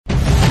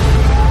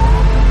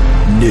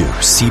New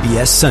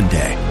CBS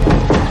Sunday.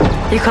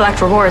 You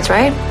collect rewards,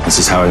 right? This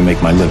is how I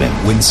make my living.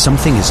 When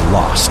something is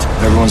lost,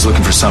 everyone's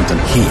looking for something.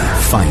 He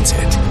finds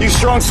it. You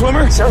strong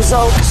swimmer?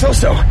 So-so.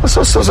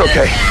 So-so's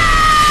okay.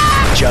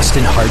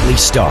 Justin Hartley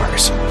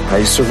stars. How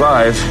you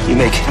survive, you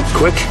make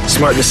quick,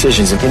 smart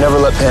decisions, and you never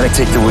let panic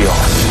take the wheel.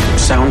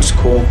 Sounds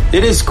cool.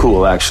 It is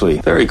cool, actually.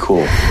 Very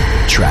cool.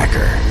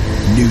 Tracker.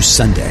 New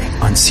Sunday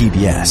on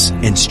CBS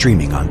and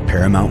streaming on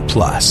Paramount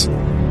Plus.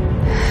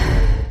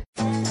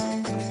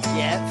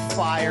 Get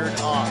fired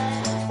up.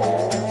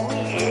 Oh,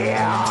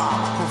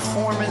 yeah.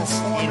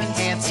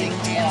 Performance-enhancing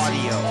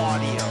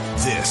audio.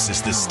 This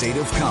is the State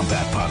of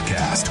Combat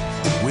Podcast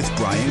with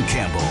Brian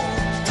Campbell.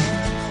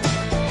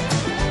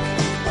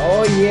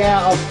 Oh,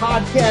 yeah, a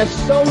podcast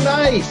so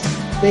nice.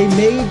 They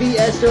made the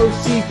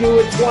SOC do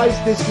it twice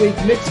this week.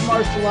 Mixed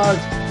martial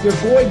arts, your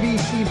boy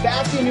BC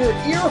back in your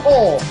ear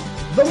hole.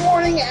 The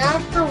morning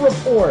after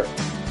report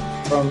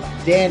from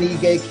Dan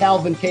Ige,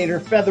 Calvin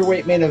Kattar,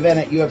 featherweight main event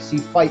at UFC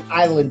Fight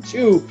Island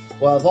 2.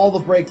 Well, with all the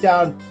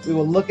breakdown, we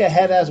will look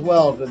ahead as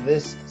well to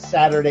this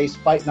Saturday's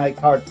Fight Night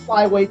card.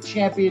 Flyweight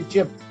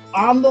Championship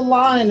on the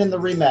line in the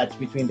rematch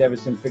between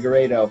Deiveson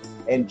Figueiredo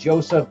and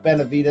Joseph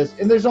Benavidez.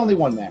 And there's only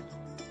one man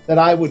that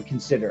I would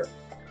consider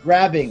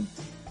grabbing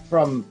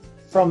from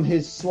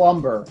his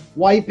slumber,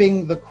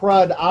 wiping the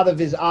crud out of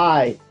his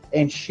eye,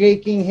 and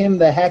shaking him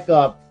the heck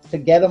up to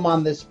get him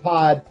on this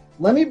pod.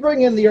 Let me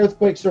bring in the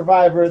Earthquake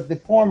survivor, the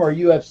former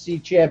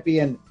UFC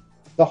champion,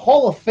 the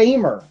Hall of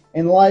Famer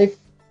in life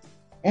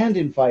and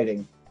in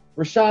fighting,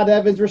 Rashad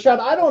Evans. Rashad,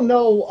 I don't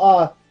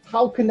know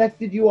how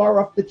connected you are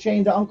up the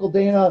chain to Uncle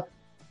Dana,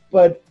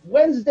 but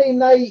Wednesday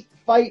night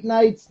fight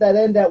nights that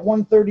end at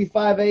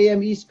 1:35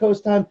 a.m. East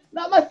Coast time,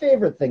 not my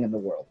favorite thing in the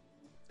world.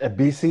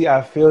 BC,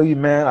 I feel you,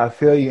 man. I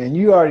feel you. And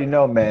you already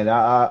know, man,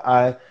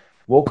 I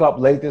woke up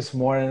late this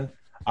morning.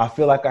 I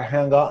feel like I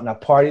hung out and I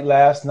partied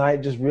last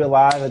night. Just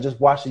realized I just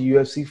watched a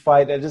UFC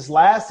fight that just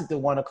lasted to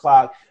 1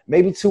 o'clock,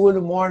 maybe 2 in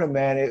the morning,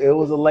 man. It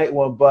was a late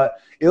one, but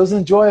it was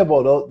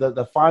enjoyable.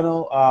 The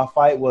final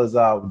fight was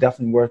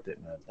definitely worth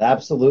it, man.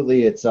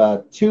 Absolutely. It's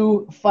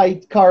 2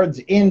 fight cards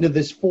into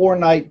this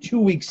 4-night,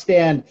 2-week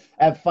stand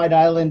at Fight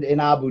Island in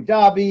Abu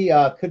Dhabi.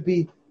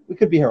 We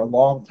could be here a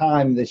long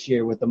time this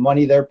year with the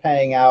money they're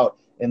paying out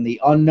and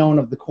the unknown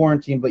of the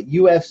quarantine, but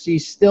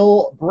UFC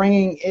still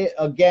bringing it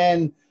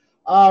again.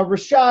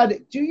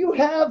 Rashad, do you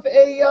have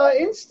a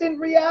instant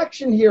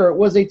reaction here? It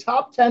was a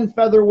top 10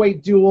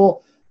 featherweight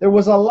duel. There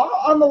was a lot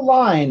on the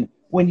line.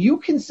 When you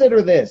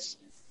consider this,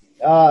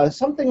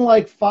 something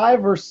like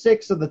 5 or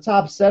 6 of the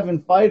top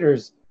 7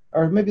 fighters,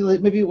 or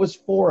maybe it was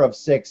 4 of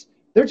 6,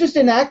 they're just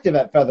inactive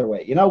at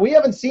featherweight. You know, we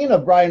haven't seen a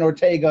Brian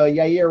Ortega,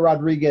 Yair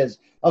Rodriguez,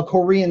 a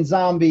Korean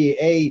Zombie,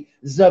 a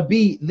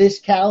Zabit this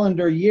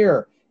calendar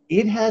year.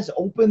 It has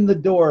opened the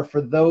door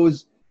for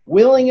those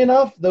willing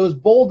enough, those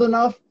bold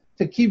enough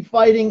to keep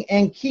fighting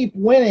and keep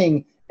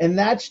winning. And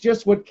that's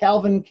just what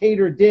Calvin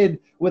Kattar did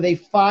with a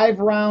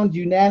 5-round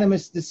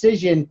unanimous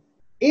decision.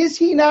 Is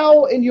he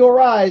now, in your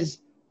eyes,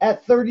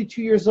 at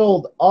 32 years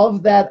old,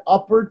 of that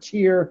upper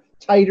tier,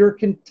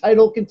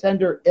 title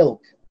contender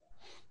ilk?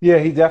 Yeah,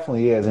 he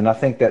definitely is. And I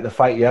think that the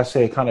fight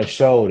yesterday kind of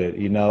showed it,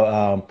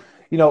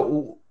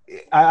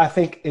 I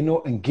think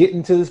in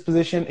getting to this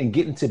position and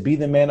getting to be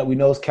the man that we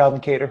know is Calvin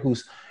Kattar,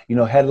 who's,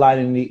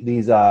 headlining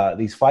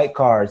these fight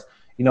cards,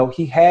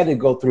 he had to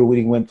go through what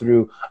he went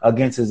through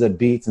against his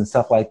beats and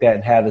stuff like that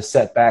and have the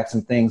setbacks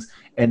and things.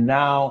 And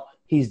now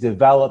he's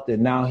developed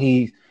and now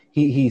he's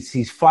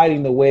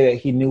fighting the way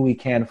that he knew he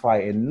can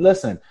fight. And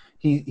listen,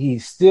 he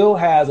still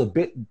has a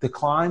bit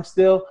decline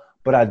still,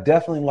 but I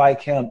definitely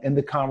like him in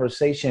the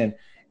conversation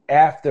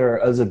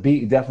after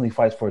Zabit definitely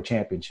fights for a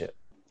championship.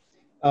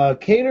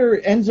 Kattar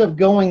ends up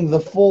going the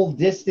full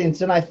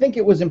distance, and I think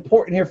it was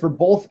important here for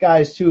both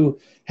guys to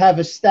have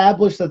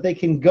established that they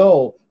can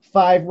go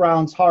 5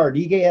 rounds hard.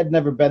 Ige had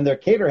never been there.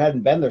 Kattar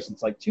hadn't been there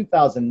since like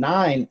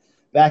 2009,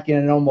 back in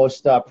an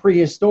almost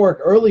prehistoric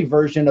early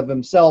version of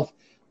himself.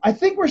 I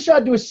think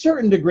Rashad, to a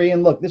certain degree,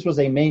 and look, this was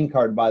a main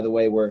card, by the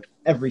way, where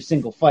every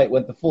single fight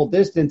went the full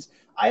distance.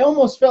 I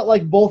almost felt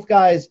like both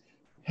guys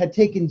had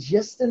taken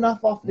just enough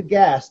off the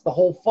gas the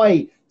whole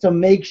fight to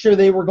make sure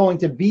they were going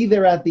to be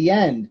there at the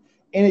end.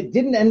 And it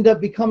didn't end up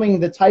becoming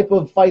the type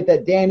of fight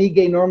that Dan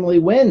Ige normally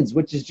wins,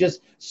 which is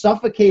just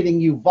suffocating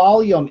you,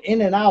 volume,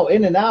 in and out,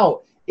 in and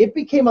out. It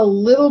became a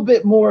little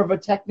bit more of a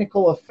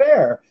technical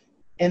affair,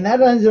 and that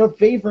ended up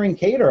favoring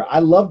Kattar. I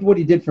loved what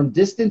he did from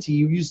distance. He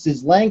used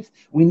his length.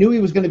 We knew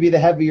he was going to be the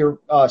heavier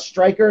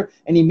striker,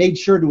 and he made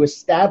sure to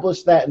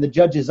establish that in the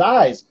judges'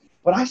 eyes.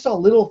 But I saw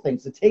little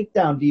things, the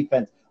takedown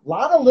defense, a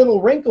lot of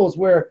little wrinkles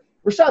where,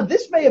 Rashad,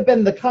 this may have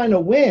been the kind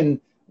of win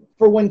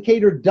for when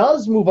Kattar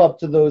does move up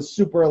to those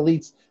super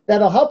elites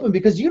that'll help him,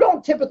 because you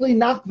don't typically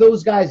knock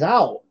those guys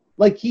out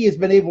like he has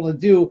been able to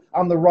do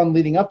on the run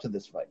leading up to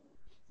this fight.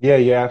 Yeah,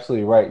 you're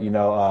absolutely right.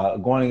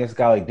 Going against a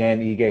guy like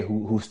Dan Ige,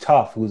 who's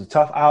tough, who's a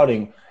tough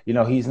outing,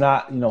 he's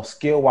not,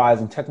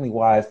 skill-wise and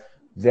technically-wise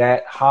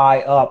that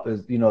high up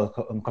as,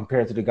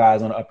 compared to the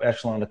guys on the upper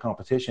echelon of the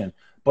competition.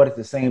 but at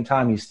the same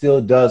time, he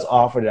still does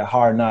offer that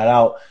hard night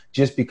out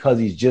just because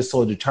he's just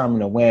so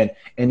determined to win.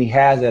 And he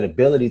has that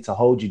ability to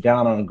hold you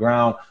down on the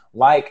ground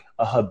like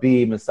a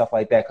Khabib and stuff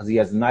like that, because he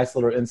has a nice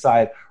little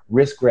inside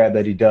wrist grab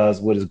that he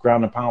does with his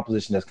ground and pound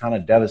position that's kind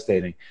of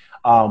devastating.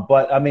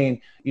 But, I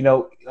mean,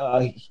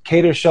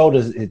 Kattar showed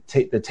the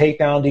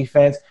takedown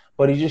defense,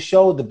 but he just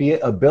showed the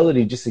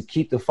ability just to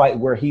keep the fight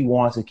where he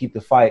wants to keep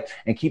the fight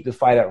and keep the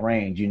fight at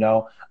range,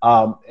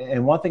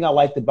 And one thing I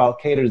liked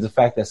about Kattar is the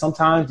fact that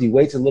sometimes he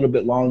waits a little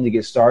bit long to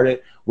get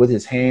started with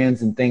his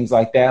hands and things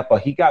like that,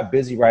 but he got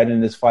busy right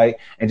in this fight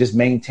and just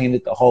maintained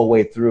it the whole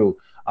way through.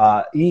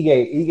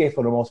 Ige,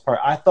 for the most part,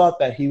 I thought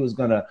that he was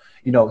gonna,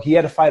 he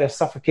had to fight a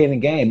suffocating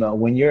game.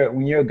 When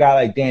you're a guy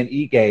like Dan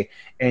Ige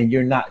and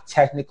you're not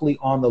technically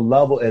on the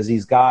level as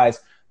these guys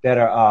that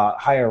are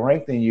higher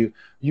ranked than you,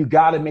 you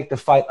got to make the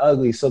fight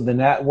ugly. So then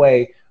that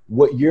way,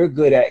 what you're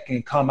good at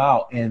can come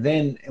out. And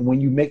then when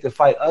you make the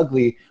fight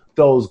ugly,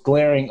 those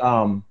glaring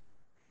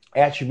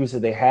attributes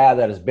that they have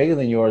that is bigger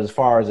than yours, as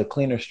far as a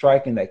cleaner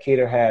striking that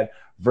Kattar had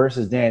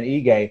versus Dan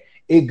Ige,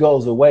 it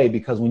goes away,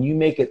 because when you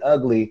make it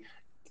ugly,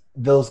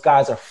 those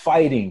guys are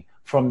fighting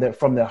from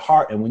their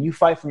heart. And when you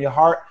fight from your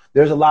heart,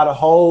 there's a lot of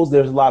holes,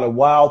 there's a lot of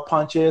wild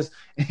punches,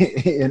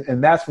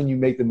 and that's when you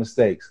make the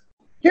mistakes.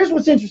 Here's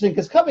what's interesting,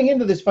 because coming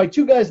into this fight,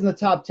 two guys in the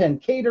top 10,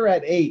 Kattar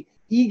at 8,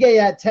 Ige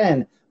at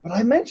 10. But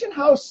I mentioned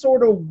how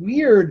sort of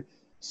weird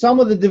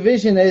some of the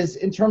division is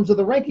in terms of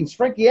the rankings.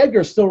 Frankie Edgar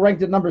is still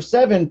ranked at number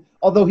 7,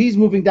 although he's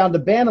moving down to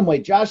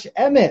bantamweight. Josh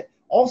Emmett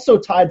also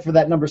tied for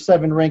that number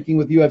 7 ranking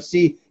with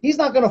UFC. He's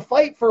not going to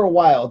fight for a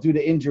while due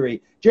to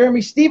injury.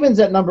 Jeremy Stevens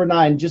at number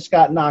 9 just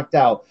got knocked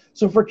out.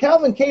 So for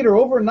Calvin Kattar,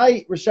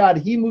 overnight,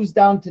 Rashad, he moves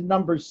down to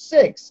number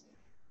 6.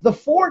 The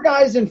 4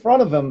 guys in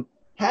front of him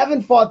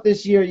haven't fought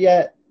this year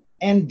yet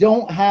and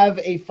don't have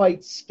a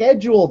fight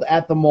scheduled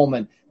at the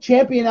moment.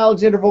 Champion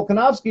Alexander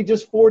Volkanovski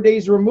just 4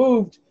 days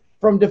removed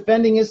from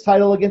defending his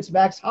title against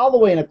Max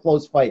Holloway in a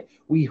close fight.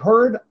 We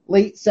heard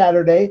late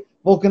Saturday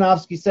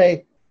Volkanovski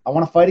say, I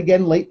want to fight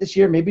again late this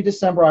year, maybe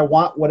December. I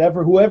want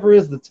whoever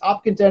is the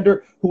top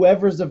contender,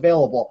 whoever is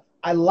available.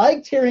 I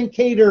liked hearing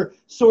Kattar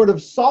sort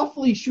of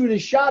softly shoot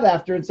his shot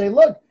after and say,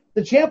 look,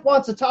 the champ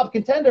wants a top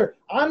contender.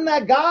 I'm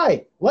that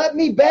guy. Let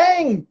me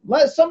bang.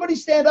 Let somebody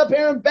stand up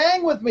here and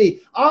bang with me.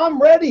 I'm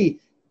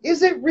ready.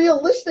 Is it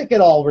realistic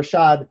at all,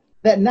 Rashad,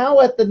 that now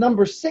at the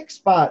number 6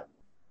 spot,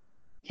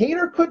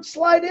 Kattar could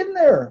slide in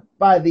there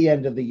by the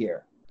end of the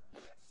year?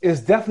 It's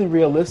definitely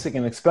realistic,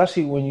 and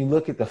especially when you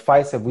look at the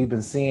fights that we've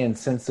been seeing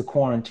since the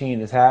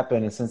quarantine has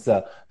happened and since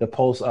the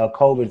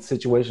post-COVID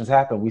situations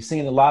happened. We've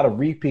seen a lot of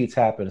repeats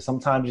happen.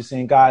 Sometimes you're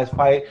seeing guys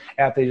fight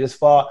after they just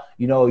fought,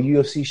 a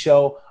UFC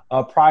show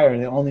prior,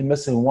 and they're only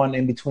missing one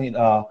in between,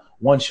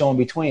 one show in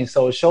between.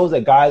 So it shows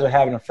that guys are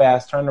having a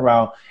fast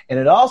turnaround, and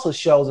it also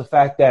shows the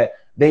fact that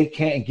they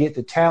can't get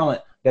the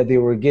talent that they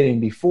were getting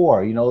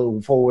before,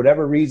 for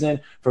whatever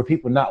reason, for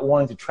people not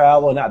wanting to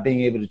travel, not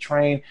being able to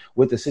train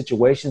with the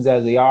situations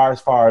as they are, as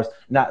far as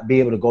not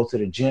being able to go to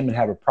the gym and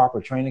have a proper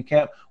training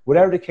camp,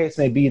 whatever the case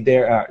may be,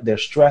 their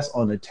stress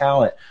on the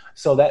talent.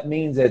 So that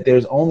means that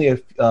there's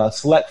only a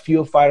select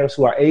few fighters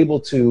who are able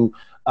to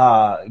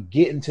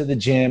get into the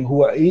gym,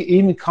 who are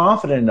even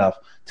confident enough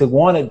to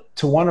want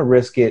to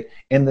risk it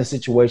in the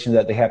situation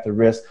that they have to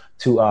risk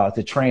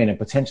to train and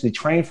potentially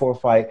train for a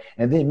fight,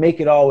 and then make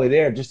it all the way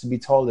there just to be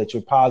told that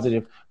you're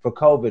positive for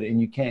COVID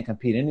and you can't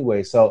compete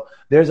anyway. So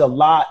there's a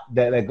lot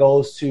that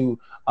goes to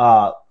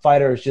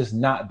fighters just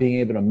not being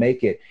able to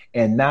make it.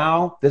 And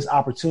now this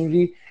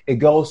opportunity, it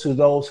goes to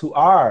those who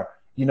are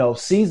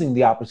seizing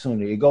the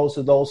opportunity. It goes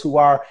to those who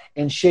are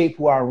in shape,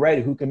 who are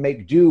ready, who can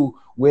make do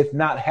with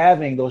not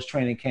having those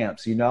training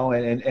camps,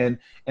 and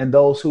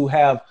those who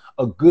have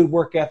a good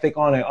work ethic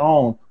on their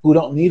own, who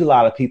don't need a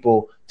lot of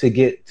people to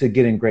get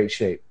in great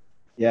shape.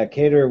 Yeah,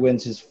 Kattar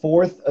wins his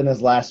 4th in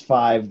his last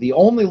 5. The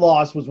only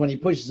loss was when he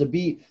pushes a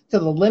beat to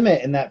the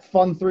limit in that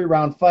fun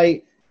 3-round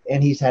fight,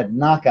 and he's had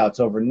knockouts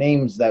over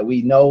names that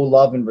we know,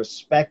 love, and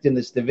respect in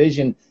this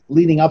division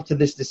leading up to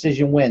this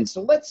decision win.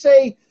 So let's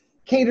say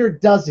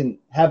Kattar doesn't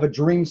have a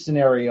dream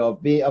scenario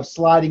of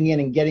sliding in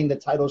and getting the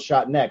title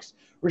shot next.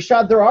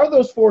 Rashad, there are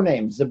those 4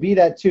 names, Zabit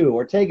at 2,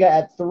 Ortega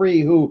at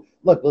 3, who,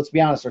 look, let's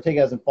be honest,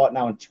 Ortega hasn't fought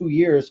now in 2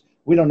 years.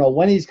 We don't know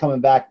when he's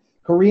coming back.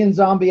 Korean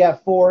Zombie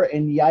at 4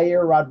 and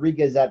Yair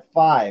Rodriguez at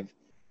 5.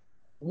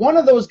 One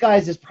of those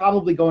guys is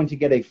probably going to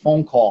get a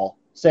phone call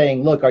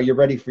saying, look, are you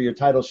ready for your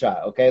title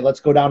shot? Okay, let's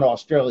go down to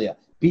Australia.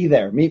 Be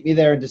there. Meet me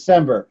there in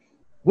December.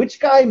 Which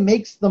guy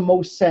makes the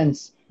most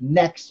sense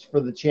next for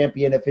the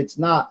champion if it's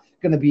not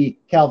going to be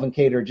Calvin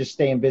Kattar just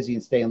staying busy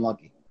and staying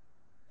lucky?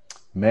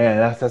 Man,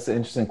 that's an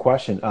interesting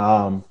question.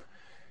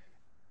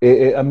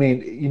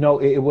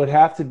 It would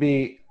have to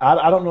be.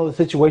 I don't know the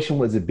situation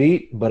with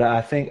Zabit, but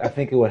I think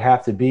it would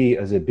have to be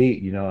a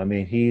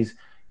Zabit.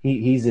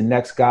 He's the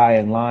next guy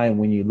in line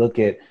when you look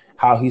at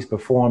how he's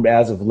performed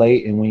as of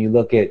late, and when you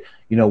look at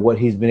what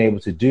he's been able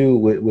to do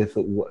with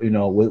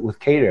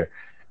Kattar,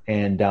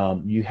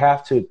 and you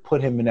have to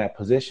put him in that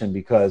position,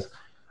 because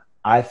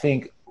I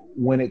think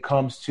when it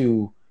comes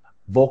to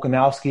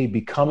Volkanovski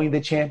becoming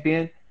the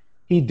champion,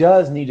 he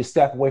does need to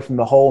step away from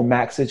the whole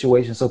Max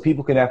situation so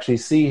people can actually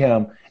see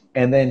him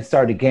and then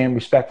start to gain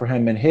respect for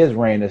him in his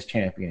reign as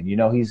champion. You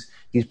know, he's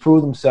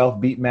proved himself,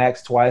 beat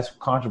Max twice,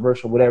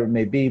 controversial, whatever it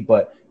may be,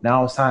 but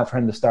now it's time for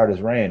him to start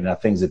his reign, and I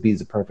think Zabit's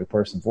the perfect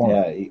person for him.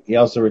 Yeah, he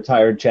also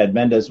retired Chad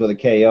Mendes with a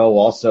KO,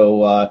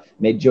 also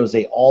made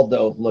Jose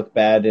Aldo look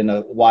bad in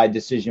a wide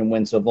decision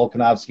win, so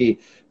Volkanovski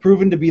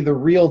proven to be the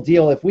real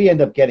deal. If we end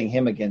up getting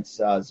him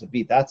against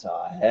Zabit, that's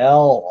a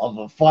hell of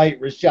a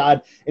fight,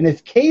 Rashad. And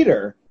if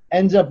Kattar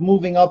ends up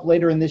moving up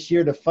later in this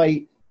year to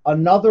fight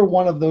another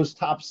one of those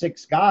top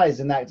 6 guys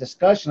in that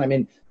discussion, I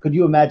mean, could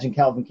you imagine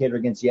Calvin Kattar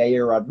against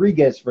Yair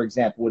Rodriguez, for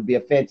example, would be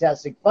a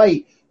fantastic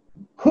fight.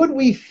 Could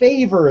we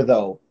favor,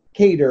 though,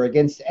 Kattar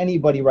against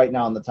anybody right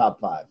now in the top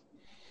 5?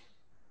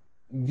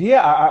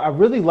 Yeah, I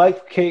really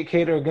like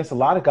Kattar against a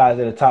lot of guys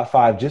in the top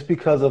 5 just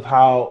because of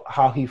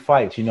how he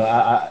fights. You know,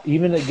 I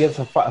even against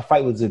a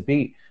fight with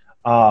Zabit,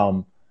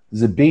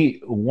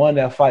 Zabit won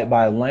that fight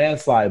by a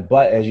landslide.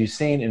 But as you've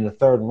seen in the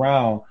 3rd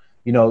round,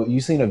 you know,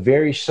 you've seen a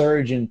very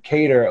surging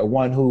Kattar,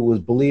 one who was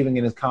believing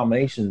in his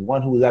combinations,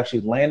 one who was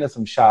actually landing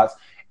some shots,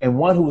 and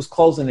one who was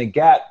closing the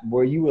gap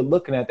where you were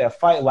looking at that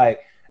fight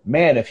like,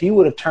 man, if he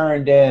would have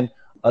turned in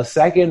a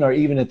second or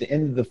even at the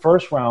end of the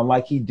 1st round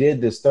like he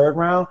did this 3rd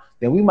round,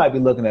 then we might be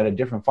looking at a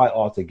different fight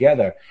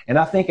altogether. And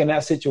I think in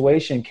that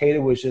situation,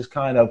 Kattar was just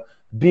kind of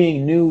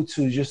being new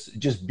to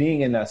just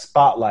being in that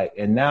spotlight.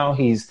 And now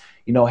he's,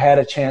 you know, had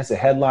a chance to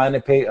headline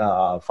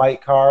a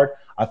fight card.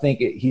 I think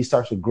he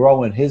starts to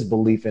grow in his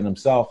belief in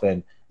himself,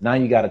 and now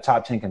you got a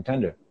top 10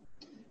 contender.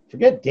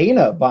 Forget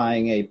Dana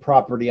buying a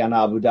property on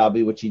Abu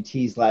Dhabi, which he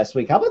teased last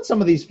week. How about some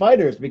of these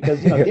fighters?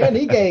 Because, you know, Dan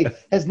Ige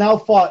has now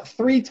fought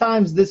 3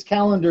 times this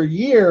calendar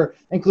year,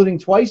 including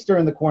twice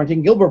during the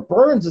quarantine. Gilbert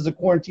Burns is a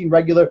quarantine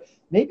regular.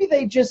 Maybe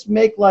they just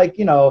make, like,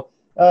 you know,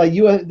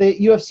 the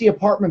UFC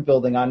apartment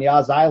building on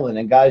Yas Island,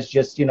 and guys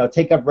just, you know,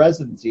 take up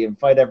residency and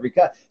fight every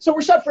cut. So,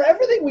 Rashad, for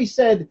everything we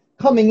said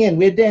coming in,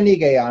 we had Dan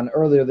Ige on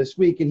earlier this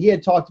week, and he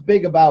had talked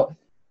big about,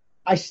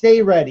 I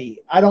stay ready.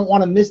 I don't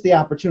want to miss the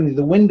opportunity.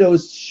 The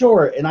window's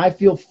short, and I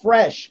feel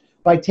fresh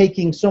by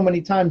taking so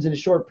many times in a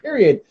short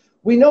period.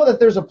 We know that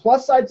there's a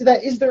plus side to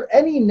that. Is there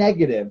any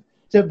negative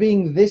to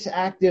being this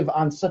active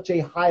on such a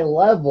high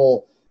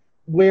level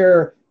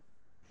where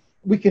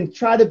we can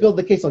try to build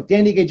the case? Like,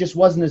 Dan Ige just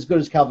wasn't as good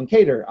as Calvin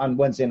Kattar on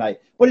Wednesday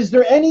night. But is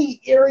there any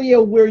area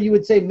where you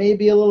would say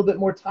maybe a little bit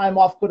more time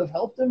off could have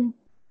helped him?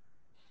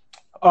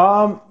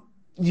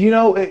 You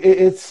know,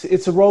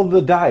 it's a roll of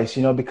the dice,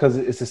 you know, because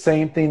it's the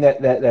same thing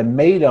that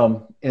made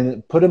him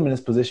and put him in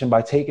this position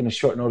by taking a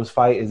short notice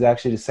fight is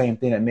actually the same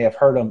thing that may have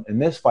hurt him in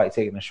this fight,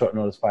 taking a short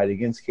notice fight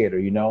against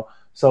Kattar, you know.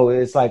 So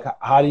it's like,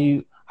 how do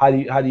you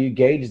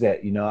gauge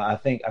that? You know, I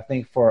think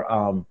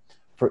for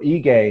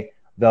Ige,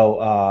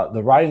 though,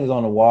 the writing is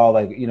on the wall.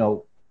 Like, you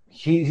know,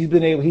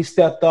 he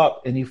stepped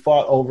up and he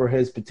fought over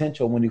his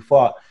potential when he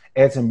fought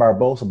Edson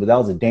Barbosa, but that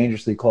was a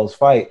dangerously close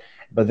fight.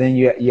 But then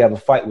you have a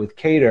fight with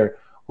Kattar,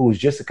 who's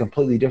just a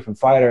completely different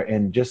fighter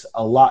and just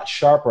a lot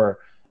sharper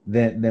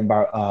than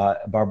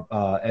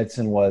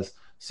Edson was.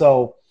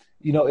 So,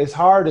 you know, it's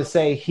hard to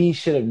say he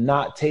should have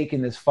not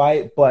taken this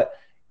fight, but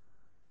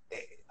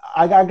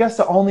I guess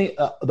the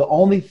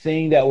only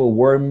thing that would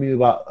worry me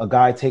about a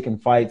guy taking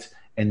fights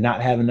and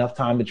not have enough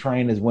time to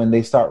train is when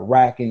they start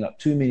racking up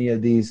too many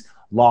of these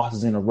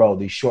losses in a row,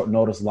 these short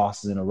notice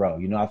losses in a row.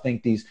 You know, I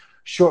think these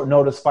short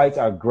notice fights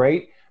are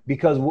great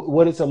because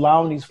what it's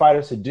allowing these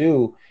fighters to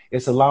do,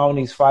 it's allowing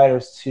these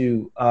fighters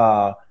to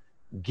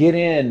get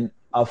in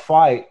a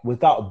fight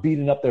without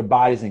beating up their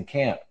bodies in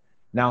camp.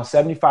 Now,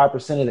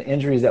 75% of the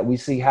injuries that we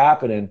see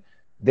happening,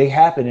 they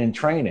happen in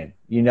training,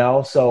 you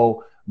know?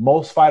 So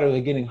most fighters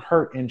are getting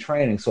hurt in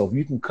training. So if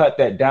you can cut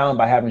that down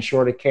by having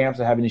shorter camps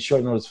and having these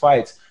short notice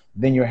fights,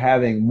 then you're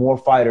having more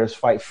fighters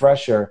fight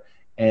fresher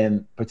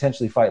and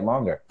potentially fight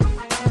longer.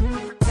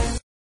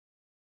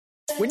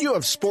 When you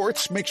have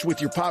sports mixed with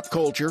your pop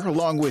culture,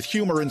 along with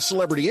humor and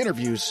celebrity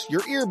interviews,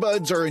 your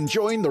earbuds are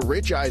enjoying The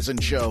Rich Eisen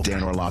Show.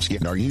 Dan Orlovsky,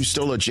 are you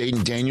still a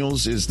Jaden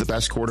Daniels is the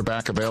best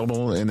quarterback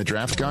available in the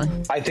draft guy?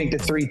 I think the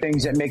 3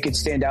 things that make it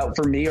stand out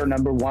for me are,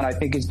 number 1, I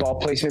think his ball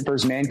placement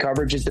versus man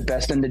coverage is the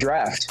best in the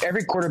draft.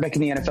 Every quarterback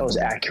in the NFL is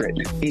accurate.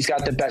 He's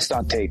got the best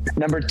on tape.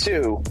 Number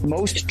 2,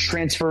 most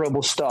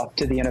transferable stuff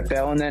to the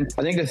NFL. And then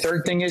I think the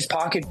 3rd thing is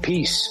pocket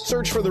peace.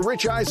 Search for The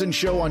Rich Eisen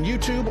Show on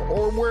YouTube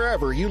or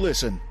wherever you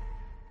listen.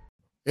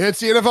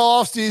 It's the NFL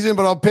offseason,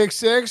 but on Pick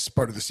 6,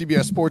 part of the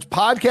CBS Sports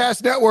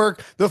Podcast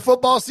Network, the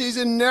football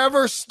season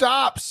never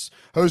stops.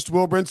 Host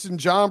Will Brinson,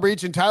 John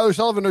Breach, and Tyler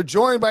Sullivan are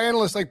joined by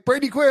analysts like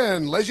Brady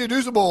Quinn, Lesia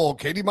Dusable,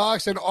 Katie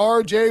Mox, and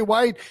R.J.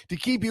 White to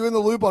keep you in the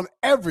loop on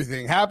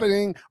everything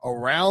happening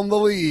around the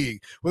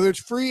league. Whether it's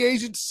free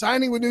agents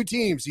signing with new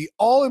teams, the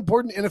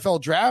all-important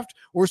NFL draft,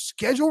 or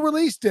schedule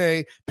release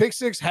day, Pick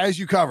 6 has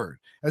you covered.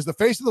 As the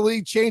face of the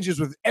league changes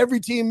with every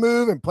team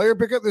move and player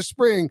pickup this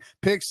spring,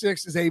 Pick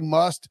 6 is a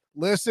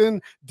must-listen.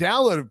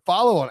 Download and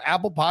follow on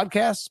Apple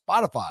Podcasts,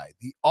 Spotify,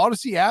 the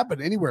Odyssey app, and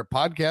anywhere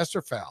podcasts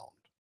are found.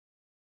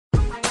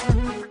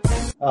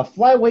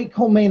 Flyweight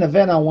co-main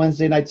event on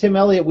Wednesday night. Tim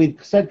Elliott, we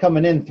said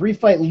coming in,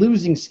 3-fight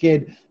losing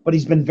skid, but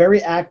he's been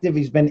very active.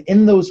 He's been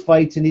in those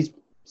fights, and he's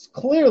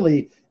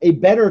clearly a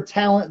better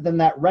talent than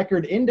that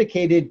record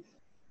indicated.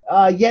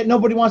 Yet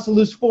nobody wants to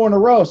lose 4 in a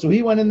row. So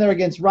he went in there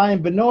against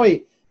Ryan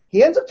Benoit.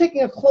 He ends up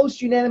taking a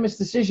close unanimous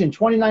decision,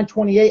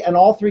 29-28 on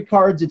all 3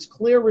 cards. It's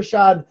clear,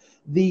 Rashad,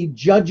 the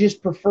judges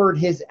preferred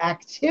his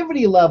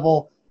activity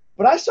level.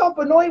 But I saw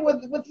Benoit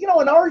with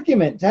an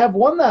argument to have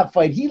won that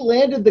fight. He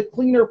landed the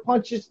cleaner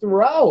punches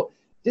throughout.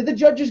 Did the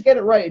judges get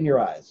it right in your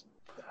eyes?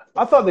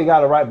 I thought they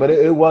got it right, but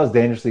it was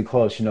dangerously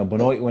close.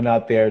 Benoit went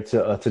out there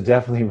to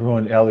definitely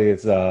ruin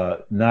Elliott's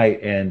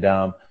night.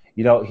 And,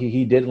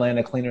 he did land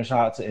the cleaner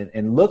shots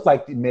and looked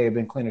like it may have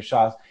been cleaner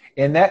shots.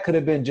 And that could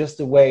have been just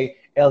the way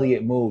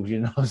Elliott moves, you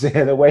know what I'm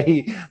saying? The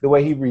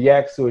way he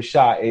reacts to a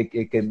shot,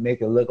 it can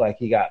make it look like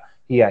he got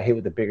hit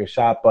with a bigger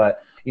shot.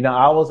 But,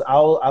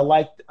 I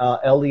liked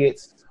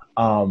Elliott's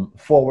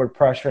forward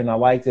pressure, and I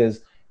liked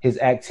his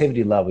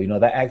activity level.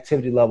 That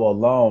activity level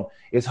alone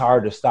is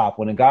hard to stop.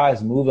 When a guy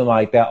is moving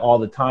like that all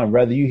the time,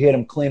 whether you hit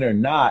him clean or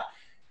not,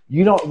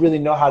 you don't really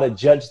know how to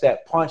judge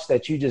that punch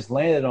that you just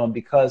landed on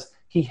because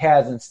he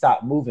hasn't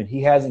stopped moving.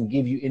 He hasn't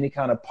give you any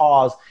kind of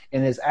pause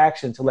in his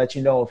action to let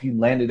you know if you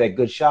landed that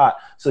good shot.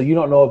 So you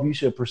don't know if you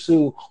should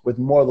pursue with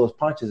more of those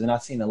punches. And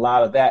I've seen a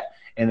lot of that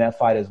in that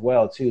fight as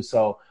well, too.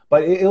 So,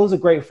 but it was a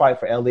great fight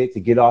for Elliott to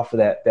get off of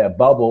that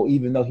bubble,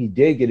 even though he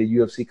did get a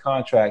UFC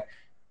contract.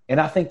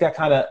 And I think that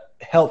kind of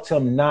helped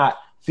him not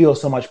feel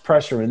so much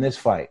pressure in this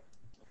fight.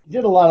 He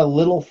did a lot of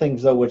little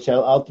things, though, which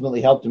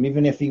ultimately helped him.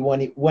 Even if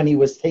when he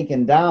was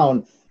taken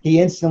down,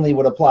 he instantly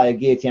would apply a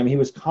guillotine. I mean, he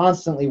was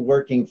constantly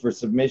working for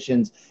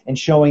submissions and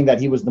showing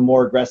that he was the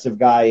more aggressive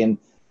guy. And,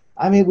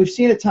 I mean, we've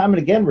seen it time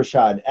and again,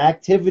 Rashad.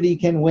 Activity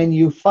can win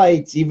you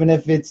fights, even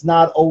if it's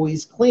not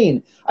always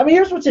clean. I mean,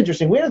 here's what's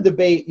interesting. We had a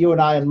debate, you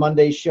and I, on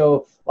Monday's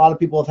show. A lot of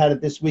people have had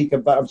it this week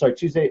about,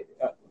 Tuesday.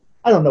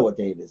 I don't know what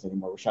day it is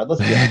anymore, Rashad.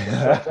 Let's be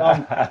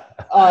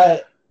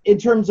honest. In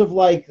terms of,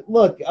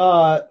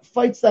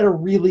 fights that are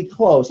really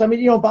close. I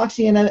mean,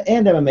 boxing and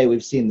MMA,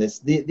 we've seen this.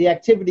 The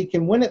activity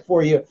can win it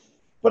for you.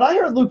 But I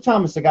heard Luke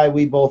Thomas, a guy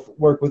we both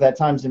work with at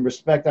times in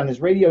respect, on his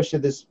radio show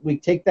this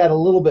week, take that a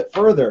little bit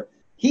further.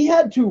 He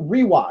had to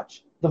rewatch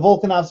the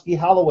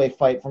Volkanovski-Holloway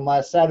fight from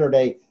last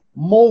Saturday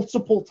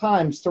multiple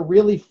times to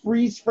really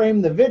freeze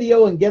frame the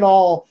video and get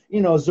all,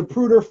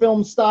 Zapruder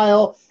film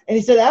style. And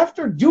he said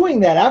after doing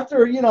that,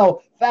 after,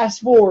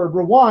 fast forward,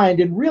 rewind,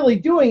 and really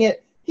doing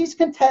it, he's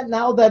content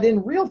now that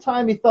in real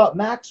time he thought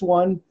Max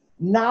won.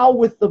 Now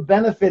with the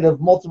benefit of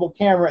multiple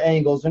camera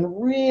angles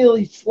and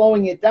really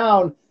slowing it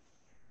down,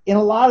 in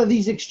a lot of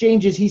these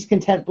exchanges, he's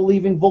content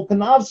believing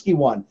Volkanovski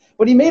won.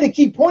 But he made a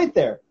key point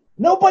there.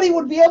 Nobody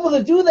would be able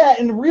to do that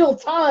in real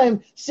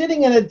time,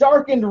 sitting in a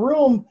darkened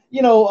room,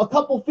 a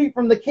couple feet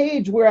from the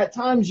cage, where at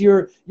times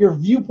your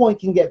viewpoint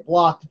can get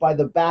blocked by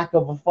the back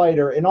of a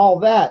fighter and all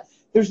that.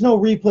 There's no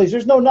replays.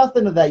 There's no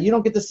nothing of that. You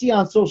don't get to see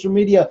on social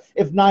media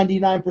if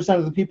 99%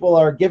 of the people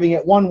are giving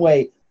it one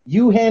way.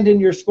 You hand in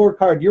your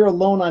scorecard. You're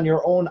alone on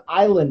your own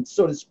island,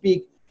 so to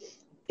speak.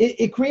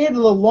 It created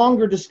a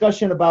longer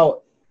discussion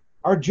about,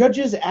 are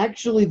judges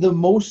actually the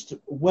most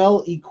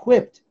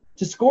well-equipped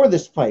to score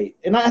this fight?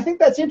 And I think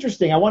that's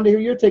interesting. I wanted to hear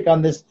your take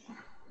on this.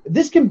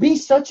 This can be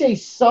such a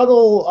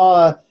subtle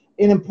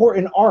and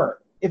important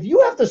art. If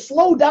you have to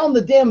slow down the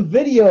damn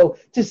video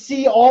to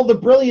see all the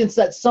brilliance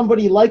that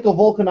somebody like a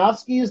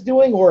Volkanovski is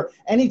doing, or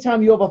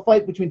anytime you have a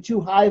fight between two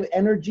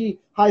high-energy,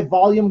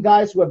 high-volume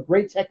guys who have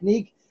great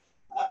technique,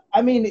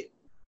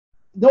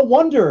 no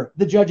wonder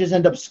the judges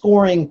end up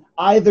scoring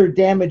either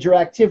damage or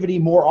activity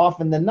more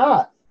often than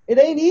not. It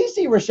ain't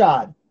easy,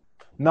 Rashad.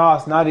 No,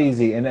 it's not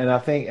easy, and I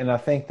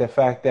think the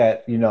fact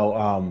that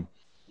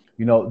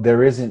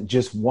there isn't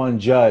just one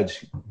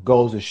judge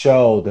goes to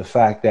show the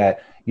fact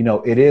that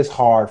it is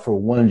hard for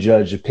one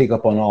judge to pick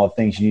up on all the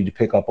things you need to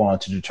pick up on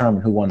to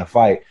determine who won the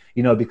fight.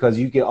 Because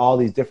you get all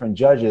these different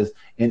judges,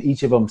 and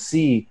each of them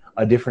see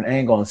a different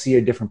angle and see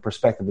a different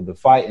perspective of the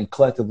fight. And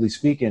collectively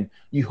speaking,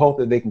 you hope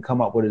that they can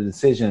come up with a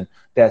decision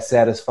that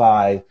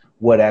satisfies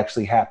what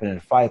actually happened in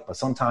the fight. But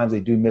sometimes they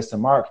do miss the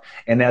mark.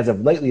 And as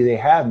of lately, they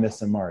have missed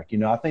the mark.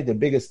 I think the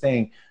biggest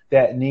thing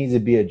that needs to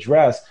be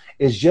addressed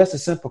is just a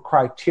simple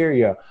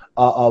criteria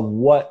of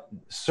what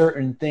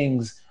certain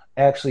things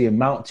actually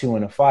amount to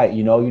in a fight.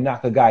 You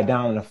knock a guy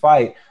down in a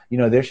fight,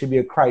 there should be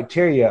a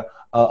criteria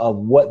of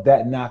what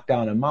that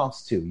knockdown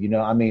amounts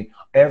to.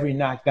 Every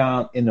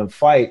knockdown in a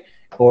fight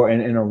or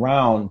in a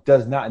round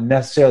does not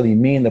necessarily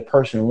mean the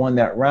person won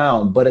that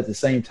round. But at the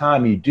same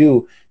time, you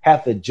do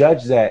have to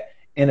judge that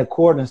in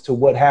accordance to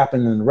what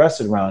happened in the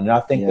rest of the round. And I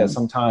think that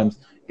sometimes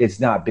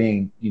it's not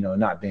being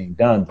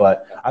done.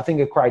 But I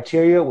think a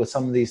criteria with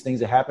some of these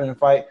things that happen in a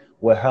fight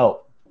will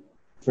help.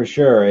 For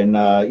sure. And,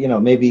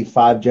 maybe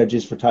 5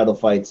 judges for title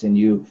fights, and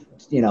you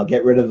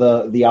get rid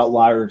of the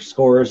outlier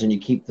scorers and you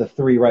keep the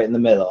 3 right in the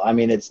middle. I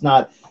mean, it's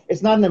not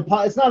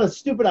a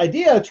stupid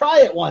idea.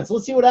 Try it once.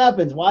 Let's see what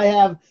happens. Why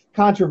have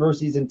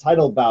controversies in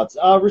title bouts?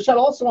 Rashad,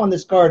 also on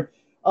this card,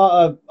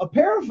 a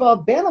pair of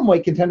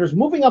bantamweight contenders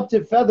moving up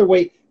to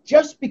featherweight.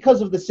 just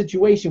because of the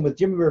situation with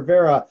Jimmy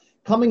Rivera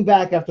coming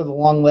back after the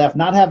long layoff,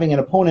 not having an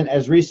opponent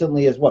as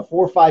recently as, 4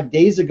 or 5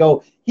 days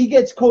ago. He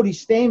gets Cody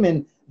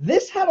Stamann.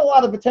 This had a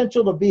lot of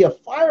potential to be a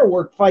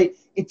firework fight.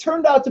 It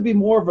turned out to be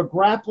more of a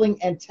grappling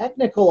and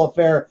technical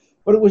affair,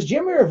 but it was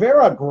Jimmy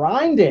Rivera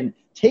grinding,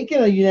 taking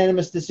a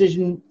unanimous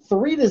decision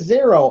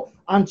 3-0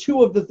 on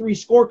 2 of the 3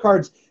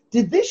 scorecards.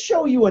 Did this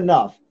show you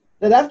enough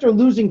that after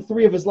losing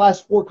 3 of his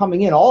last 4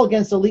 coming in, all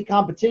against elite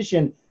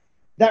competition,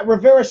 that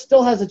Rivera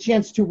still has a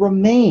chance to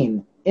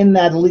remain in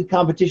that elite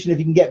competition if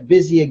he can get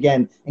busy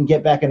again and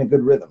get back in a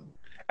good rhythm?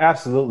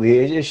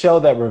 Absolutely. It showed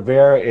that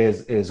Rivera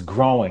is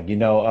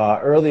growing.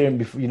 Earlier,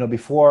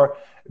 before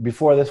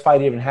this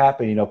fight even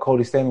happened,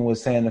 Cody Stamann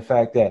was saying the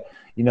fact that,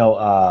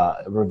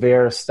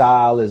 Rivera's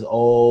style is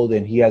old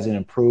and he hasn't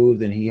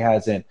improved and he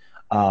hasn't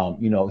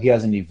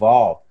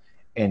evolved.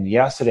 And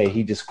yesterday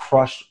he just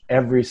crushed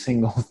every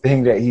single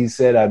thing that he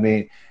said. I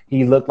mean,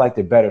 he looked like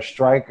the better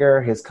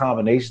striker. His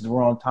combinations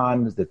were on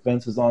time. His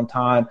defense was on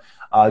time.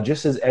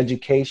 Just his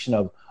education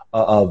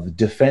of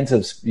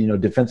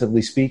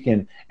defensively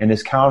speaking, and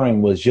his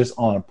countering was just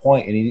on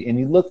point. And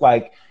he looked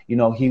like,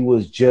 he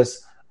was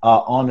just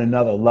on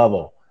another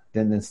level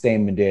than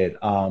Stamann did.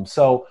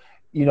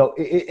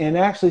 And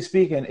actually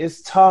speaking,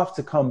 it's tough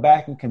to come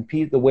back and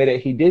compete the way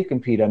that he did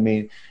compete. I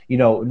mean,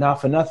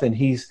 not for nothing,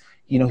 he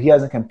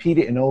hasn't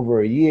competed in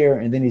over a year,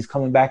 and then he's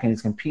coming back and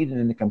he's competing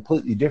in a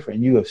completely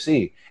different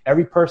UFC.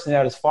 Every person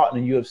that has fought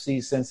in the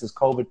UFC since this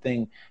COVID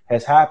thing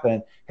has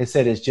happened has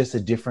said it's just a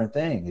different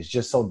thing. It's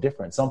just so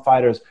different. Some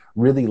fighters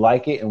really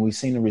like it, and we've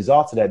seen the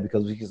results of that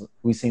because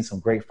we've seen some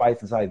great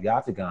fights inside the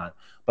octagon.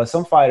 But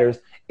some fighters,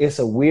 it's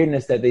a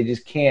weirdness that they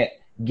just can't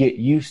get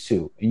used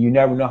to, and you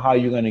never know how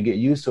you're going to get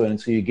used to it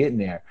until you get in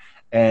there.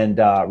 And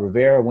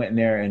Rivera went in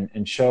there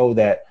and showed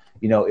that,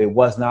 it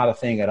was not a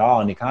thing at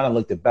all, and he kind of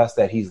looked the best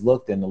that he's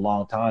looked in a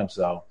long time.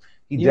 So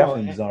he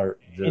definitely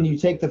deserved. And you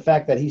take the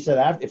fact that he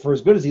said, for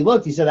as good as he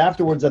looked, he said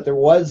afterwards that there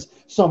was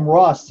some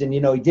rust, and he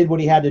did what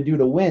he had to do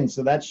to win.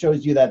 So that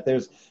shows you that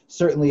there's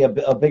certainly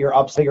a bigger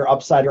upside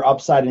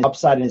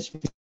in his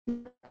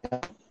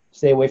future.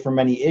 Stay away from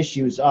any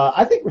issues.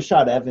 I think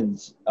Rashad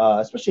Evans,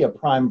 especially a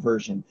prime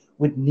version,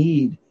 would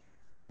need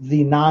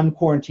the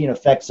non-quarantine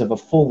effects of a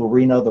full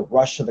arena, the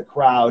rush of the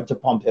crowd to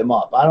pump him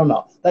up. I don't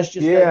know. That's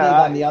just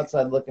on the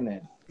outside looking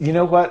in. You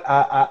know what?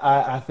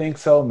 I think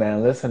so,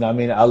 man. Listen, I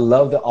mean, I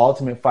love the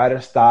Ultimate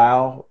Fighter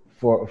style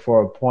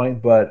for a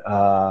point,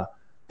 but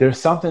there's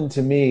something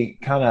to me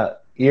kind of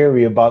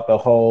eerie about the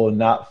whole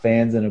not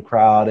fans in the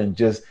crowd and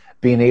just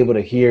being able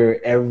to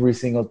hear every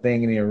single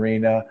thing in the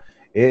arena.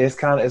 It's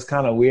kind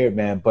of weird,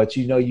 man. But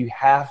you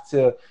have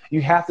to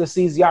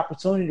seize the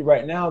opportunity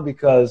right now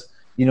because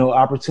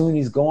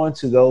opportunities going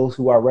to those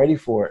who are ready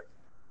for it.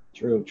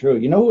 True.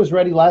 You know who was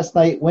ready last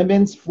night?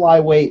 Women's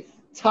flyweight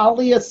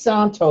Talia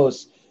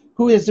Santos,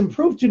 who has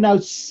improved to now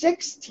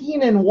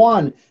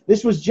 16-1.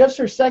 This was just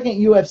her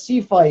second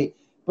UFC fight,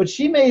 but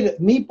she made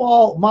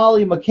Meatball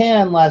Molly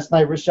McCann last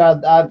night.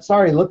 Rashad, I'm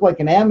sorry, looked like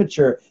an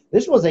amateur.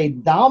 This was a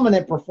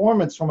dominant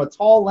performance from a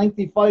tall,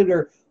 lengthy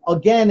fighter,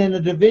 again in a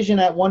division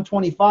at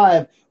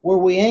 125 where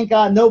we ain't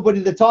got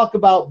nobody to talk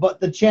about but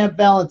the champ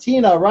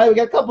Valentina, right? We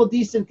got a couple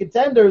decent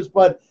contenders,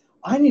 but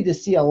I need to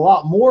see a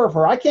lot more of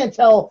her. I can't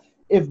tell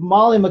if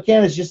Molly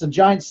McCann is just a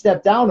giant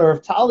step down or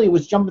if Talia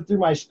was jumping through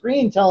my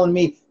screen telling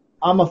me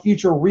I'm a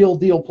future real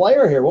deal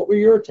player here. What were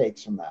your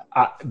takes from that?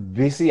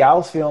 BC, I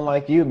was feeling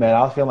like you, man.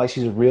 I was feeling like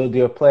she's a real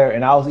deal player,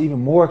 and I was even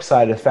more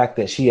excited the fact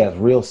that she has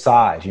real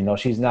size.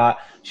 She's not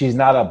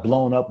a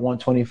blown up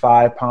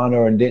 125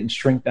 pounder and didn't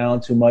shrink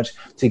down too much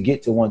to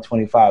get to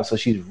 125. So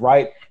she's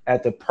right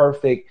at the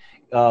perfect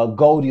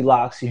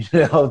Goldilocks,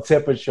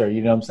 temperature.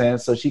 You know what I'm saying?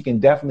 So she can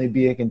definitely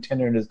be a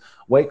contender in this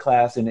weight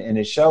class, and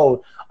it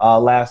showed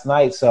last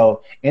night.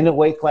 So in a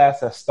weight class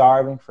that's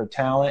starving for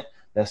talent,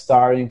 that's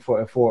starving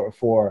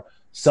for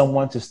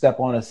someone to step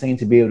on a scene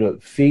to be able to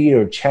feed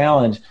or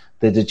challenge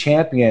the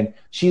champion,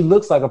 she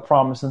looks like a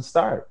promising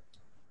start.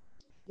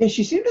 Yeah,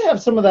 she seemed to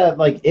have some of that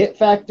it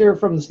factor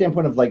from the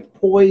standpoint of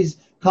poise,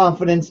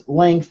 confidence,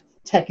 length,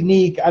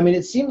 technique. I mean,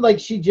 it seemed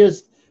like she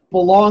just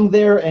belonged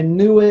there and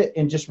knew it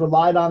and just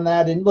relied on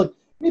that. And look,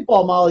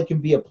 Meatball Molly can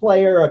be a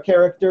player, a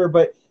character,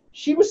 but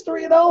she was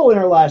 3-0 in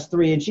her last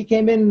 3, and she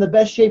came in the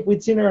best shape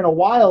we'd seen her in a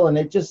while, and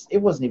it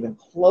wasn't even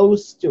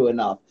close to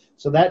enough.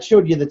 So that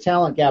showed you the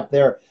talent gap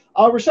there.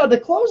 Rashad, to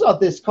close out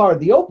this card,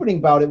 the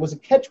opening bout, it was a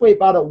catchweight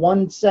bout at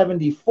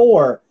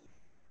 174.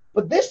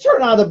 But this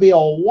turned out to be a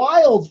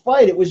wild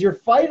fight. It was your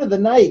fight of the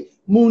night.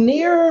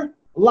 Munir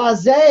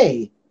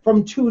Lazay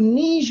from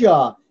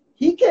Tunisia.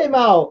 He came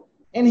out,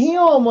 and he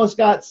almost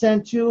got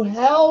sent to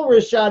hell,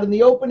 Rashad, in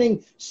the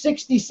opening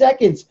 60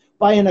 seconds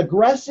by an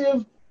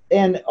aggressive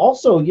and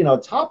also,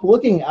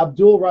 top-looking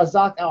Abdul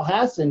Razak Al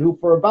Hassan, who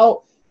for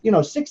about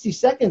 60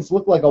 seconds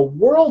looked like a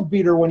world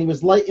beater when he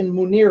was lighting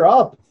Munir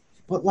up.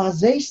 But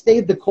Lazay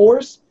stayed the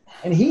course,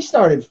 and he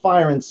started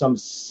firing some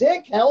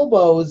sick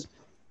elbows.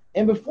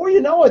 And before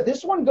you know it,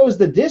 this one goes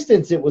the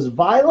distance. It was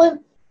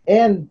violent,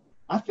 and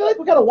I feel like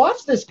we got to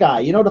watch this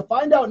guy, to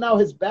find out now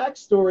his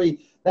backstory,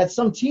 that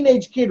some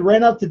teenage kid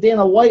ran up to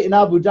Dana White in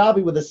Abu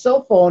Dhabi with a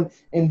cell phone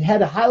and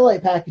had a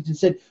highlight package and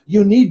said,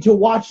 you need to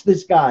watch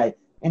this guy.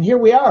 And here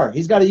we are.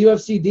 He's got a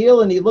UFC deal,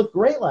 and he looked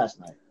great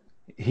last night.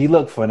 He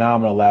looked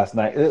phenomenal last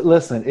night.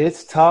 Listen,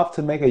 it's tough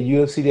to make a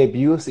UFC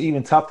debut. It's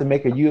even tough to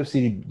make a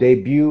UFC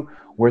debut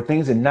where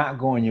things are not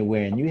going your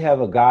way. And you have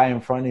a guy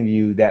in front of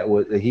you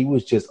he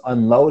was just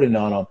unloading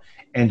on him.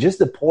 And just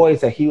the poise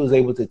that he was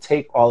able to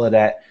take all of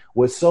that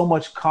with so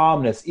much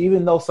calmness,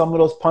 even though some of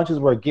those punches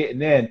were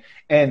getting in.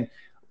 And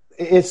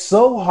it's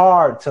so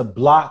hard to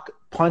block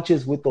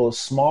punches with those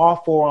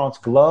small 4-ounce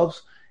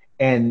gloves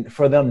and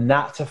for them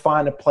not to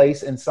find a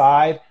place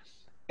inside.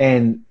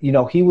 And,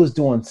 he was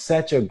doing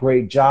such a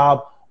great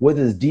job with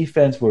his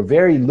defense where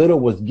very little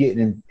was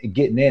getting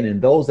in.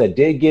 And those that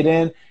did get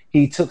in,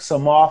 he took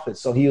some off it.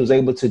 So he was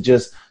able to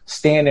just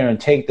stand there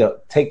and take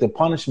the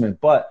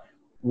punishment. But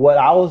what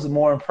I was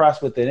more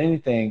impressed with than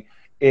anything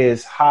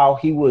is how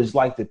he was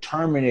like the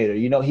Terminator.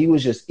 He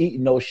was just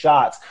eating those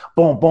shots,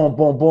 boom, boom,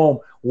 boom, boom,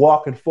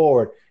 walking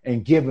forward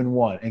and giving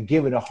one and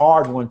giving a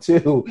hard one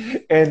too.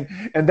 And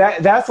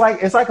that's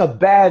like, it's like a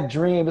bad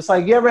dream. It's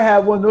like, you ever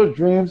had one of those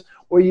dreams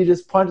where you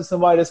just punch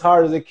somebody as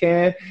hard as they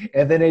can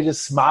and then they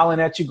just smiling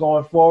at you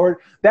going forward?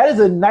 That is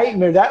a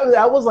nightmare.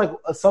 That was like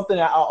something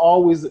that I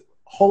always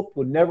hoped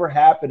would never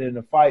happen in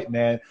a fight,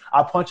 man.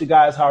 I punch a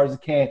guy as hard as I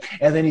can,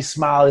 and then he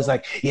smiles. He's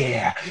like,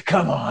 yeah,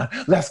 come on,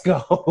 let's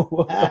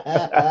go.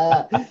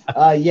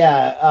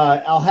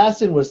 Al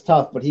Hassan was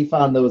tough, but he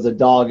found there was a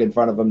dog in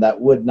front of him that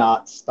would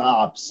not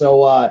stop.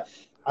 So I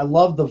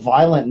love the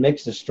violent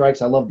mix of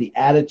strikes. I love the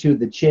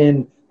attitude, the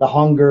chin, the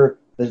hunger,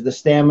 the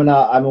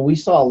stamina. I mean, we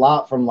saw a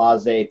lot from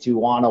Laze to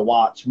want to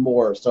watch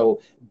more.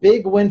 So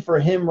big win for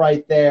him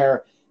right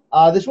there.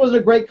 This wasn't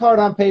a great card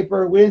on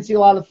paper. We didn't see a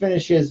lot of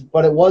finishes,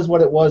 but it was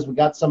what it was. We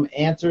got some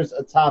answers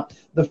atop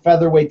the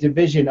featherweight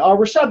division.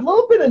 Rashad, a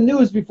little bit of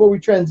news before we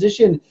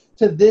transition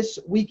to this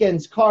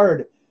weekend's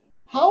card.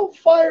 How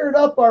fired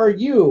up are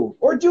you,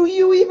 or do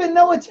you even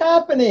know it's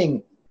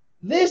happening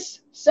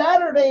this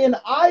Saturday in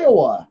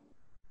Iowa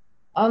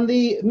on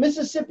the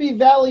Mississippi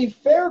Valley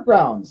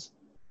Fairgrounds?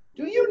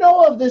 Do you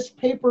know of this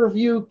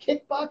pay-per-view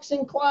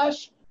kickboxing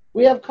clash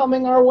we have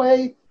coming our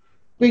way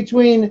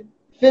between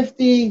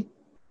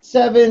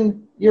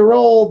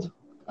 57-year-old,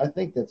 I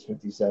think that's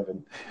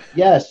 57.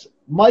 Yes,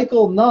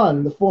 Michael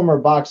Nunn, the former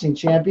boxing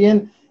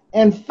champion,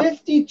 and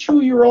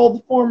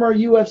 52-year-old former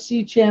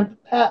UFC champ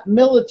Pat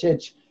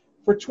Miletich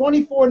for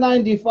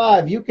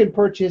 $24.95. You can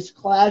purchase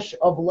Clash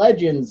of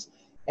Legends.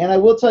 And I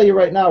will tell you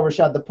right now,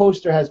 Rashad, the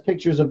poster has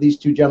pictures of these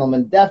two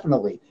gentlemen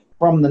definitely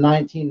from the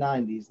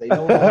 1990s. They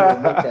no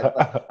longer look at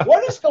them.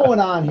 What is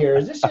going on here?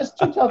 Is this just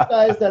two tough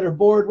guys that are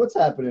bored? What's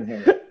happening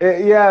here?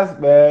 Yes,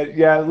 man.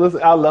 Yeah,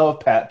 listen, I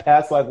love Pat.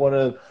 Pat's like one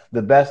of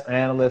the best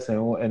analysts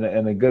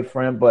and a good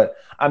friend. But,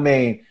 I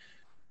mean,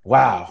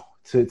 wow,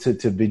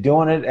 to be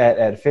doing it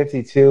at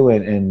 52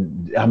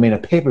 and I mean, a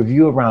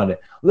pay-per-view around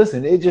it.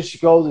 Listen, it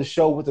just goes to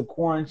show what the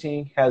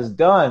quarantine has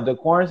done. The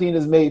quarantine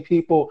has made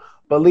people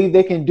believe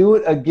they can do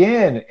it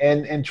again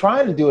and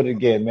trying to do it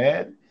again,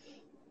 man.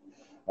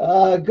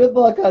 Good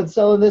luck on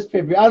selling this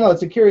paper. I don't know.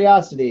 It's a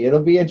curiosity. It'll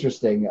be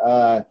interesting.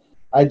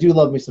 I do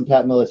love me some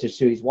Pat Miletich,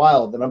 too. He's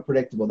wild and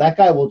unpredictable. That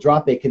guy will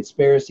drop a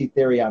conspiracy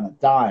theory on a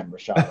dime,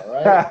 Rashad, all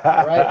right?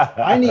 All right?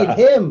 I need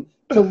him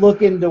to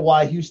look into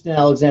why Houston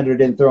Alexander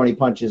didn't throw any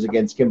punches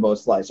against Kimbo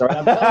Slice, all right?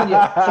 I'm telling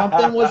you,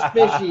 something was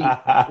fishy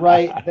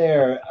right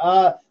there.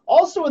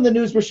 Also in the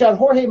news, Rashad,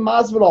 Jorge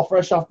Masvidal,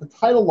 fresh off the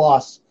title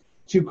loss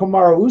to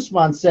Kamaru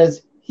Usman,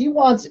 says he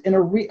wants an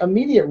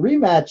immediate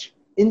rematch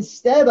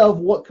instead of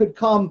what could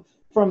come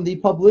from the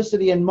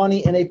publicity and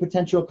money in a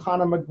potential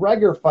Conor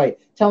McGregor fight,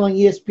 telling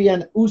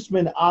ESPN,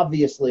 Usman,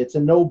 obviously, it's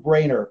a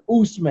no-brainer.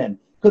 Usman,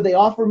 could they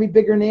offer me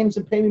bigger names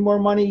and pay me more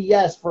money?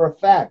 Yes, for a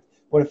fact.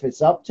 But if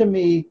it's up to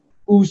me,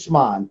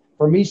 Usman,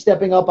 for me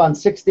stepping up on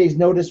 6 days'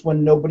 notice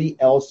when nobody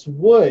else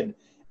would.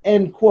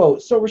 End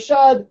quote. So,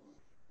 Rashad,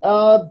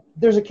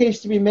 there's a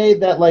case to be made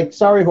that, like,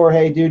 sorry,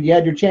 Jorge, dude, you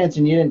had your chance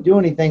and you didn't do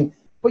anything,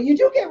 but you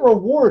do get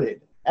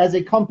rewarded as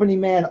a company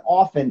man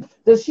often.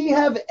 Does he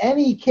have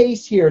any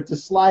case here to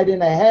slide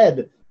in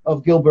ahead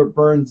of Gilbert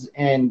Burns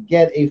and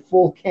get a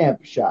full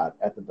camp shot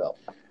at the belt?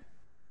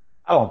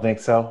 I don't think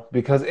so.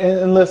 Because,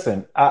 and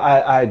listen,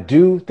 I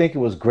do think it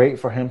was great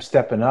for him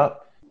stepping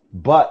up.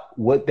 But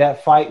what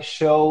that fight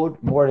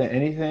showed more than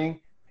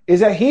anything is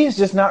that he's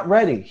just not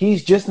ready.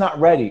 He's just not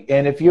ready.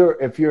 And if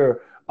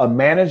you're a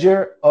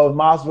manager of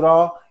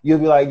Masvidal, you'll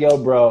be like,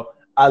 yo, bro,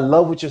 I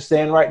love what you're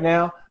saying right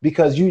now,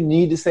 because you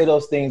need to say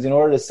those things in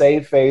order to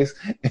save face,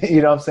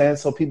 you know what I'm saying,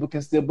 so people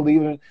can still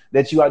believe in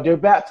that you out there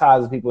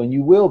baptizing people, and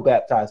you will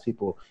baptize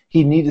people.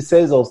 He need to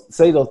say those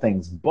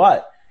things.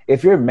 But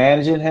if you're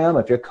managing him,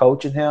 if you're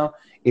coaching him,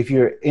 if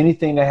you're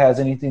anything that has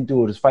anything to do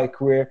with his fight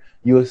career,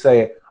 you would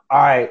say,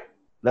 all right,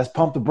 let's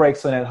pump the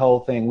brakes on that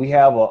whole thing. We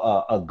have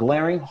a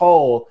glaring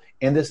hole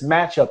in this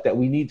matchup that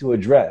we need to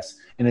address.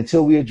 And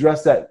until we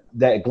address that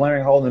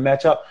glaring hole in the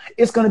matchup,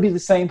 it's going to be the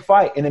same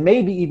fight. And it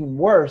may be even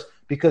worse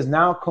because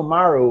now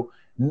Kamaru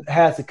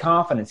has the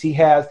confidence. He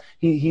has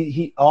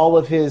all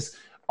of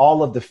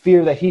the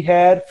fear that he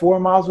had for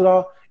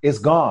Masvidal is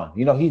gone.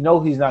 You know, he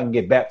knows he's not going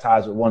to get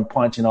baptized with one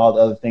punch and all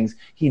the other things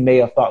he may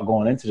have thought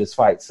going into this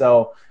fight.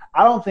 So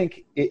I don't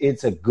think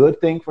it's a good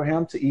thing for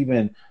him to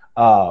even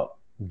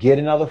get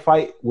another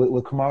fight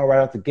with Kamaru right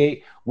out the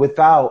gate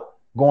without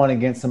going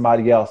against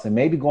somebody else, and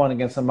maybe going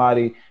against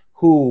somebody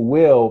who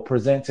will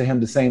present to him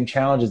the same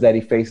challenges that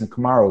he faced in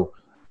Kamaru.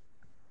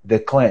 The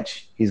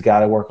clinch. He's got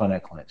to work on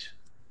that clinch.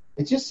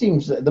 It just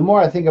seems, the more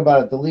I think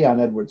about it, the Leon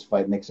Edwards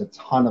fight makes a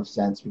ton of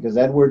sense because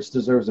Edwards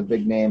deserves a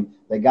big name.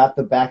 They got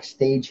the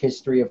backstage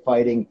history of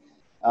fighting,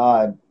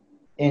 and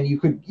you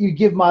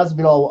give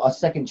Masvidal a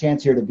second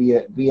chance here to be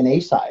an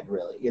A-side,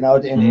 really, you know,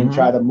 and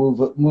try to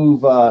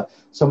move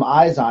some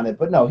eyes on it.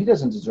 But no, he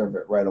doesn't deserve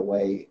it right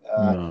away.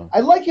 No.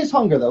 I like his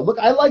hunger, though. Look,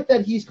 I like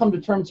that he's come to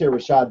terms here,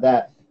 Rashad,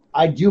 that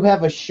I do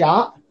have a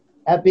shot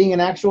at being an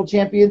actual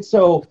champion,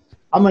 so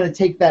I'm going to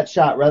take that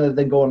shot rather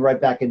than going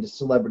right back into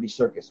celebrity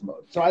circus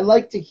mode. So I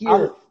like to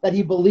hear that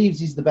he believes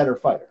he's the better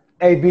fighter.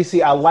 Hey,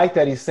 BC, I like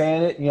that he's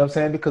saying it, you know what I'm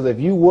saying? Because if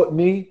you whoop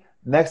me,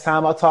 next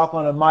time I talk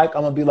on the mic,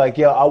 I'm going to be like,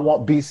 I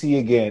want BC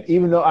again,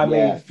 even though I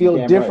may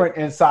feel different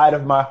inside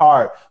of my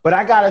heart. But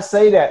I got to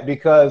say that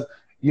because,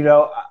 you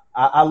know,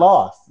 I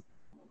lost.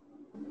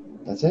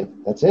 That's it.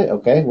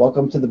 Okay.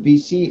 Welcome to the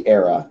BC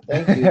era.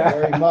 Thank you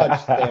very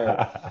much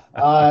there.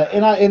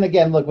 And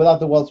again, look, without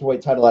the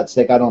welterweight title at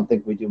stake, I don't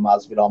think we do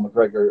Masvidal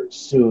McGregor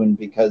soon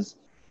because,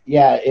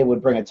 it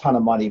would bring a ton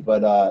of money.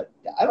 But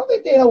I don't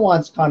think Dana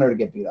wants Conor to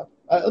get beat up.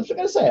 I'm just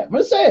going to say it. I'm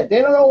going to say it.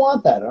 Dana don't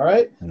want that, all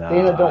right? No.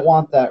 Dana don't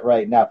want that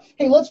right now.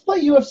 Hey, let's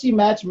play UFC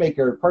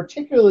Matchmaker,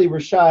 particularly,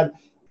 Rashad,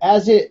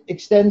 as it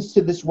extends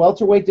to this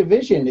welterweight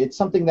division. It's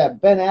something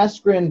that Ben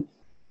Askren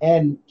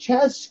and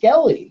Chaz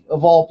Skelly,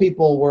 of all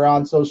people, were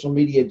on social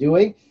media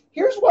doing.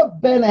 Here's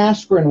what Ben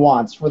Askren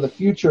wants for the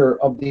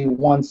future of the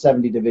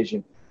 170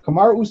 division.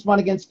 Kamaru Usman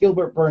against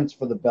Gilbert Burns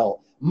for the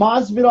belt.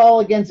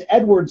 Masvidal against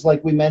Edwards,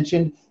 like we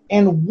mentioned,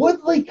 and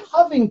Woodley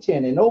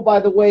Covington. And, oh, by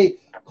the way,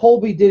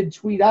 Colby did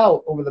tweet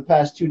out over the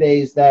past 2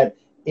 days that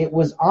it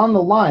was on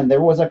the line.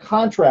 There was a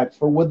contract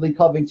for Woodley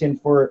Covington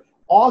for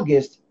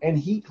August, and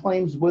he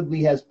claims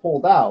Woodley has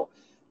pulled out.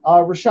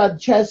 Rashad,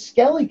 Chaz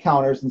Skelly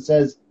counters and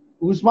says,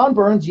 Usman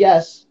Burns,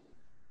 yes.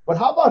 But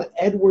how about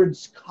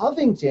Edwards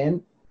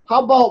Covington?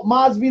 How about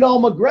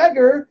Masvidal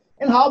McGregor?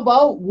 And how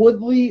about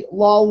Woodley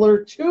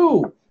Lawler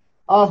too?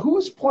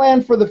 Whose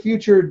plan for the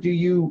future do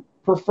you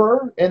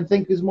prefer and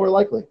think is more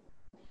likely?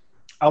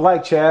 I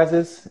like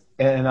Chaz's,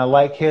 and I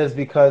like his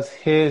because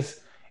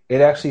it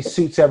actually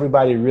suits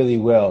everybody really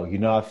well. You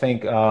know, I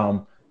think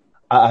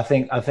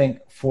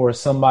for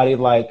somebody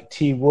like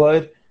T.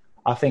 Wood,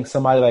 I think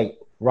somebody like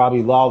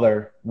Robbie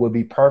Lawler would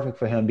be perfect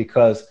for him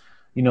because,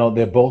 you know,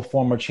 they're both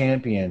former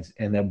champions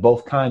and they're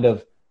both kind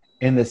of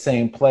in the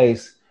same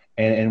place.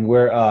 And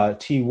where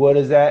T. Wood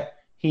is at,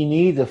 he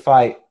needs a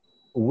fight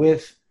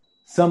with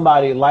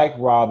somebody like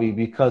Robbie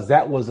because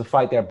that was a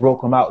fight that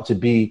broke him out to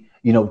be,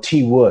 you know,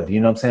 T. Wood. You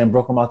know what I'm saying?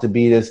 Broke him out to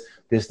be this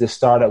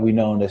star that we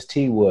know as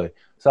T. Wood.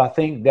 So I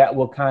think that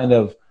will kind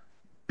of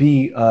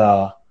be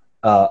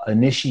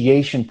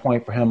initiation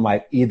point for him.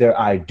 Like either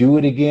I do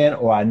it again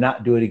or I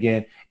not do it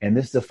again. And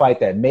this is the fight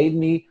that made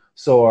me.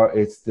 So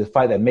it's the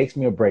fight that makes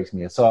me or breaks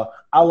me. So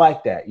I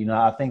like that. You know,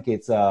 I think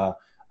it's I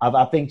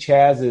think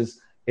Chaz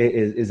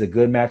is a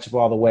good matchup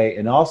all the way.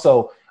 And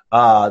also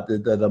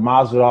the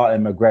Masvidal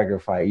and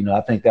McGregor fight. You know,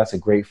 I think that's a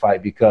great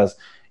fight because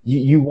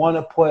you want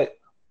to put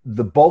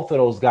both of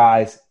those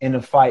guys in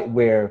a fight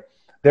where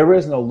there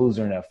is no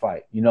loser in that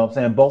fight. You know what I'm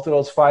saying? Both of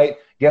those fight,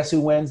 guess who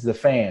wins? The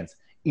fans.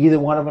 Either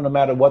one of them, no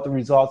matter what the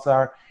results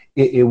are,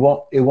 it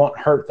won't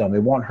hurt them.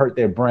 It won't hurt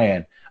their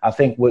brand. I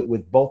think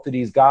with both of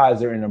these guys,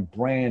 they're in a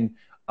brand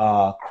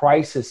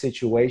crisis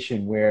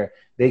situation where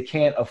they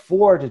can't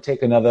afford to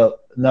take another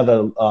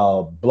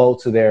blow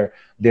to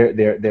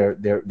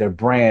their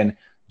brand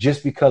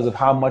just because of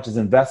how much is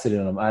invested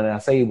in them. And I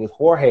say with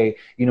Jorge,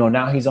 you know,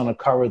 now he's on the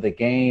cover of the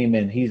game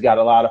and he's got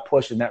a lot of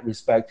push in that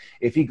respect.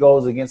 If he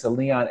goes against a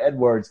Leon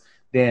Edwards,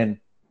 then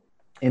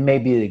it may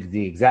be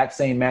the exact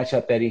same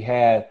matchup that he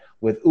had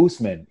with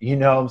Usman. You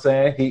know what I'm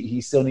saying?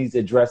 He still needs to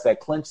address that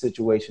clinch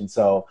situation.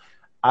 So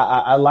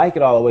I like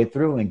it all the way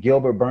through. And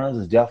Gilbert Burns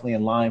is definitely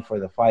in line for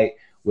the fight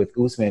with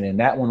Usman. And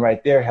that one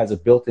right there has a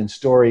built-in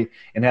story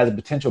and has a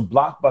potential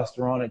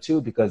blockbuster on it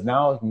too, because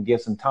now it can give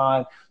some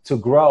time to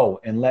grow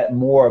and let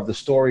more of the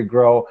story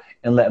grow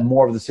and let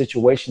more of the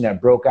situation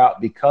that broke out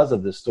because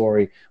of the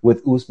story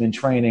with Usman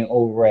training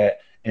over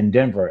in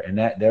Denver. And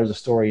that there's a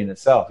story in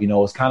itself. You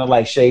know, it's kind of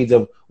like shades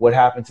of what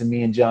happened to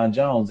me and John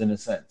Jones in a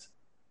sense.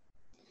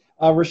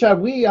 Rashad,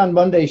 we on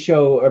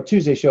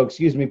Tuesday show,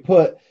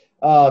 put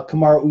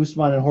Kamaru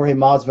Usman and Jorge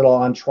Masvidal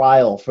on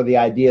trial for the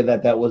idea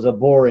that was a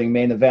boring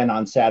main event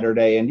on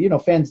Saturday. And, you know,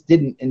 fans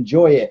didn't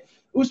enjoy it.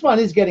 Usman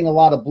is getting a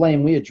lot of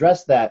blame. We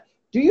addressed that.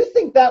 Do you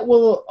think that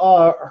will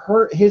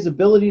hurt his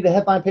ability to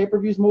headline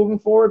pay-per-views moving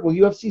forward? Will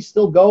UFC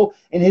still go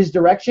in his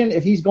direction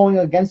if he's going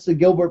against the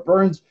Gilbert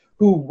Burns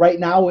who right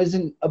now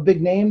isn't a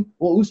big name?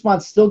 Will Usman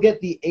still get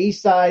the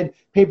A-side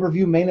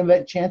pay-per-view main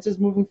event chances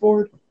moving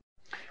forward?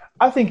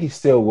 I think he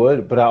still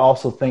would, but I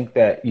also think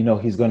that,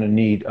 he's going to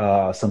need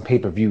some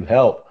pay-per-view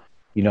help.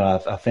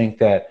 I think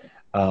that,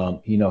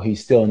 he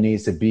still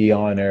needs to be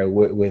on there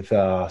with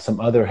some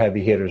other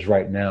heavy hitters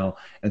right now.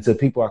 And so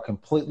people are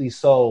completely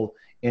sold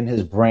in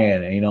his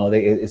brand. And,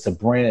 it's a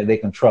brand that they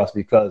can trust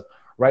because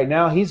right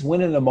now he's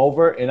winning them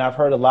over. And I've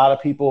heard a lot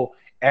of people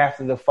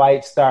after the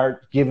fight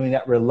start giving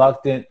that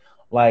reluctant,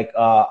 like,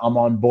 I'm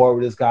on board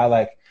with this guy,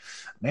 like,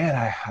 man,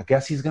 I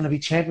guess he's going to be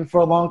champion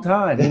for a long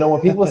time.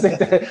 When people say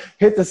that,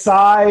 hit the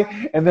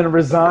side and then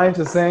resign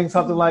to saying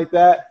something like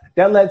that,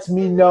 that lets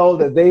me know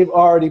that they've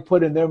already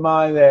put in their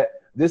mind that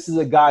this is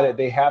a guy that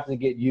they have to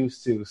get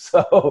used to.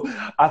 So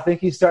I think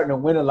he's starting to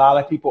win a lot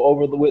of people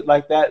over with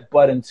like that.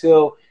 But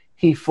until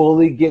he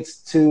fully gets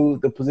to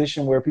the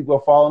position where people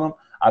are following him,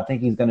 I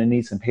think he's going to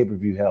need some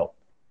pay-per-view help.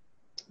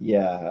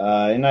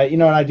 Yeah, and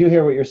I do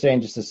hear what you're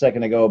saying just a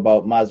second ago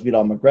about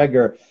Masvidal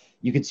McGregor.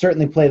 You could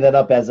certainly play that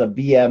up as a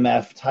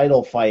BMF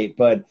title fight,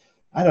 but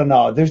I don't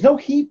know. There's no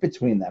heat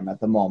between them at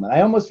the moment.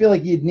 I almost feel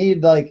like you'd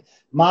need like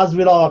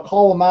Masvidal to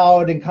call him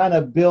out and kind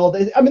of build.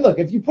 I mean, look,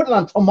 if you put it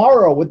on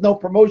tomorrow with no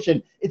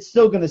promotion, it's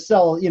still going to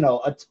sell,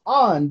 a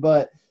ton.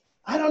 But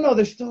I don't know.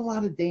 There's still a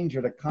lot of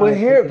danger to Conor.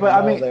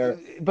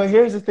 But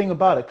here's the thing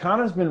about it.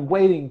 Conor's been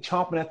waiting,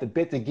 chomping at the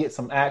bit to get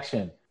some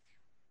action.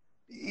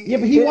 Yeah,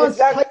 but he wants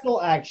title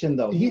action,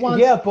 though. He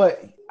wants. Yeah,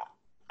 but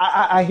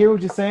I hear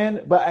what you're saying.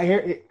 But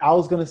I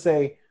was going to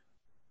say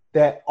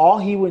that all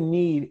he would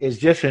need is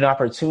just an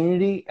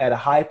opportunity at a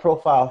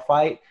high-profile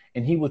fight,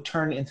 and he would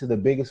turn it into the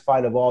biggest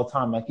fight of all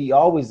time, like he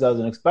always does,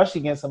 and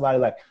especially against somebody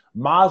like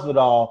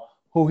Masvidal,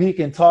 who he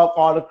can talk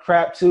all the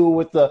crap to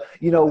with the,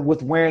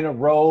 with wearing the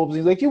robes.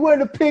 He's like, "You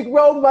wearing a pink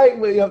robe,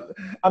 mate?"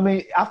 I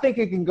mean, I think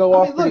it can go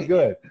off pretty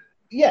good.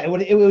 Yeah,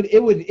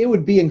 it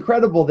would be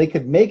incredible. They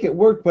could make it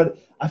work, but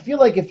I feel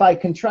like if I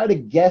can try to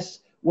guess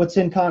what's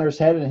in Conor's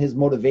head and his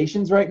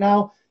motivations right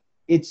now,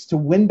 it's to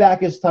win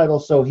back his title,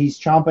 so he's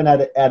chomping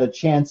at a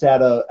chance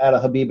at a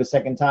Khabib a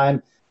second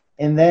time,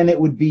 and then it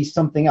would be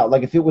something else.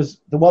 Like if it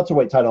was the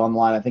welterweight title on the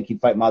line, I think he'd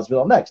fight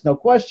Masvidal next, no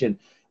question.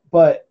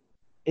 But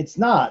it's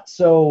not.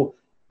 So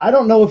I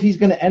don't know if he's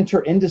going to enter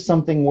into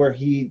something where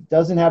he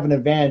doesn't have an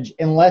advantage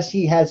unless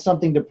he has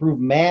something to prove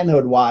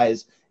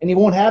manhood-wise, and he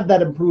won't have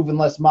that improve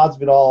unless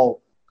Masvidal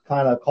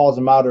kind of calls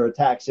him out or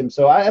attacks him.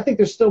 So I think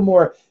there's still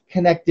more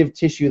connective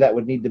tissue that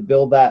would need to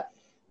build that.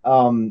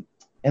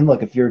 And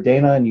look, if you're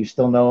Dana and you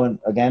still know,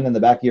 again, in the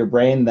back of your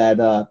brain that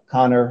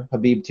Conor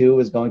Khabib 2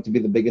 is going to be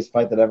the biggest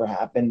fight that ever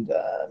happened,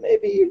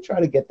 maybe you try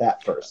to get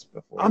that first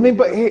before.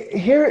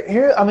 Here's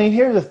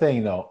the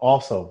thing, though.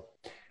 Also,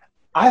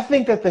 I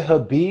think that the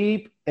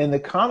Khabib and the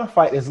Conor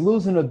fight is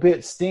losing a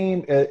bit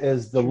steam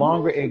as the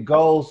longer it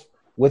goes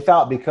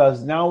without,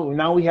 because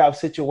now we have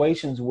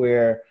situations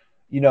where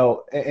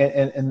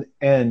it's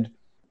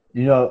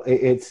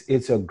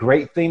a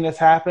great thing that's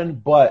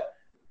happened, but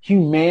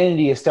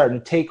humanity is starting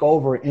to take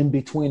over in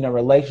between the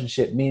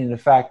relationship, meaning the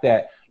fact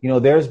that,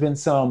 there's been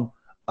some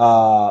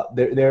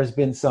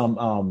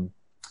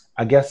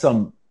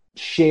some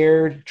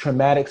shared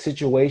traumatic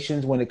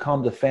situations when it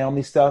comes to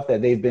family stuff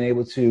that they've been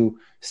able to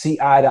see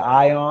eye to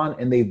eye on,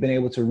 and they've been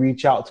able to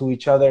reach out to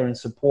each other and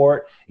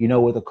support,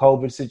 with the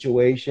COVID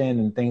situation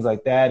and things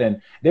like that.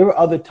 And there were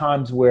other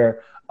times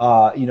where,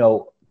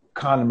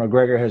 Conor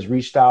McGregor has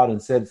reached out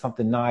and said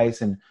something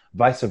nice, and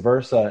vice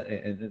versa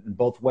in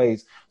both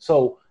ways.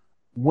 So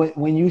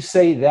when you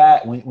say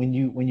that, when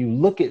you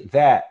look at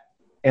that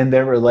and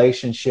their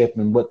relationship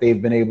and what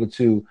they've been able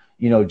to,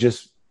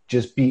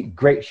 just be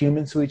great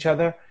humans to each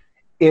other,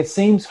 it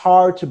seems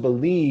hard to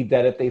believe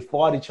that if they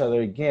fought each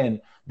other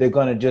again, they're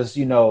going to just,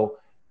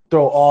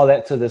 throw all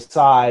that to the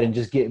side and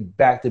just get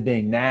back to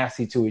being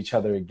nasty to each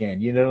other again.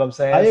 You know what I'm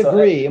saying? I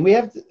agree. And we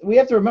have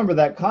to remember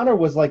that Conor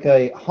was like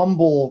a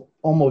humble,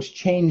 almost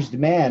changed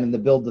man in the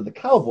build of the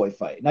Cowboy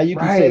fight. Now you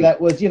can say that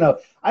was,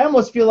 I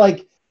almost feel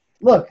like,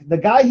 look, the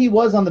guy he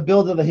was on the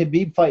build of the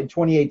Khabib fight in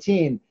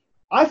 2018,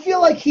 I feel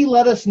like he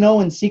let us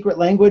know in secret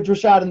language,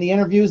 Rashad, in the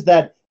interviews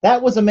that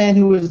was a man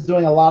who was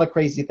doing a lot of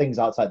crazy things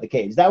outside the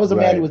cage. That was a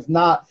man who was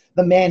not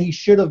the man he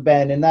should have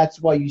been, and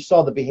that's why you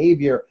saw the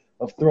behavior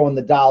of throwing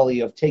the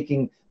dolly, of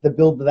taking the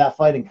build of that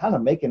fight and kind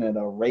of making it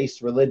a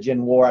race,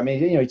 religion war. I mean,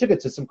 he took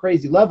it to some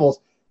crazy levels.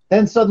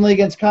 Then suddenly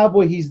against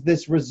Cowboy, he's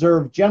this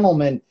reserved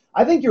gentleman.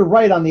 I think you're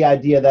right on the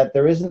idea that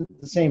there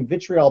isn't the same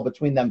vitriol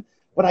between them.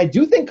 But I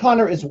do think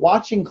Conor is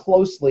watching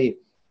closely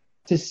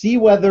to see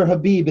whether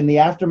Khabib, in the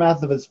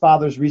aftermath of his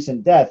father's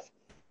recent death,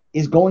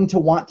 is going to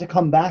want to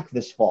come back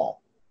this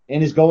fall.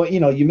 And is going,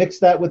 you mix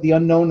that with the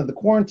unknown of the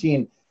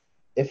quarantine.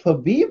 If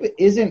Khabib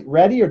isn't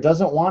ready or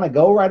doesn't want to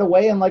go right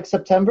away in like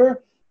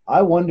September,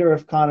 I wonder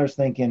if Conor's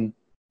thinking,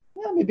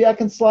 maybe I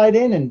can slide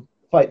in and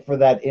fight for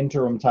that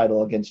interim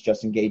title against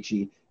Justin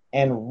Gaethje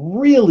and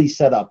really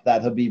set up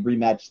that Khabib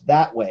rematch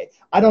that way.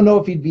 I don't know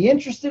if he'd be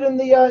interested in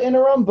the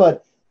interim,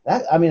 but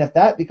if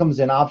that becomes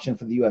an option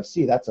for the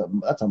UFC, that's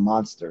a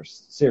monster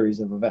series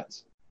of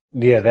events.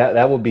 Yeah,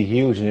 that would be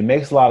huge, and it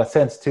makes a lot of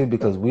sense too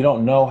because we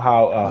don't know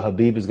how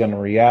Habib is going to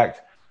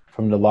react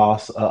from the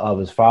loss of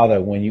his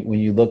father. When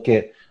you look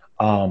at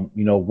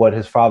what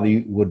his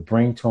father would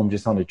bring to him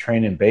just on a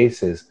training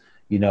basis,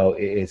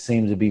 it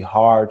seems to be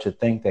hard to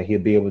think that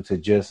he'll be able to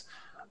just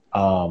be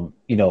able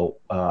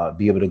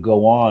to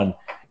go on,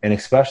 and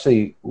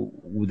especially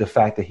with the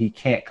fact that he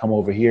can't come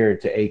over here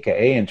to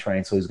AKA and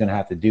train, so he's going to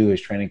have to do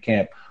his training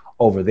camp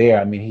over there.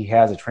 I mean, he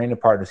has a training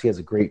partner, he has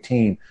a great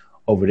team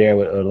over there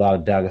with a lot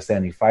of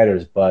Dagestani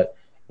fighters, but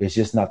it's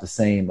just not the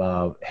same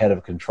head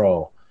of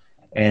control.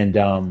 And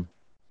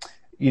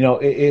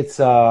it's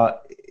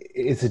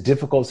a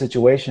difficult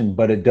situation,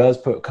 but it does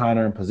put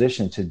Conor in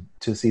position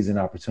to seize an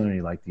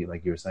opportunity like you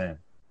were saying.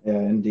 Yeah,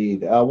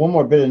 indeed. One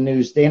more bit of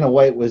news. Dana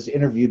White was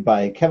interviewed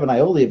by Kevin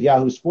Iole of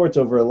Yahoo Sports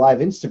over a live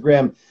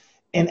Instagram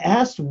and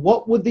asked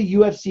what would the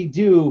UFC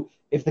do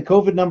if the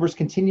COVID numbers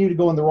continue to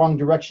go in the wrong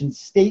direction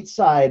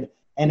stateside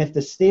and if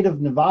the state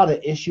of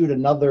Nevada issued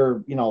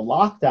another,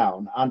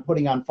 lockdown on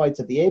putting on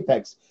fights at the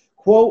Apex.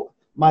 Quote,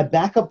 my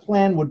backup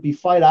plan would be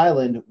Fight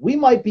Island. We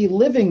might be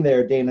living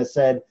there, Dana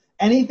said.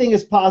 Anything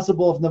is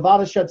possible if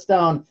Nevada shuts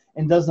down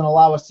and doesn't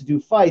allow us to do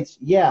fights.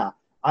 Yeah.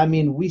 I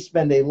mean, we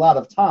spend a lot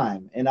of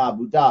time in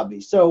Abu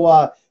Dhabi.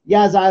 So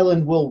Yaz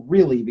Island will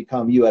really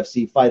become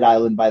UFC Fight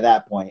Island by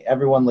that point.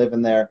 Everyone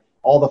living there,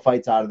 all the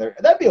fights out of there.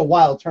 That'd be a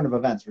wild turn of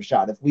events,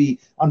 Rashad, if we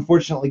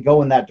unfortunately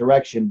go in that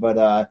direction.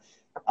 But,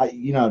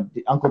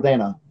 Uncle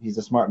Dana, he's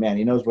a smart man.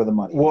 He knows where the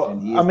money is. Well,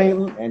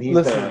 and he's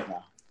there right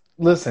now.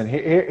 Listen,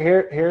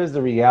 here's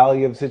the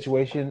reality of the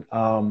situation.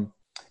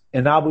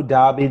 In Abu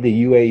Dhabi,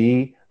 the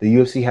UAE, the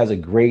UFC has a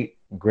great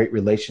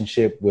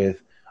relationship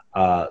with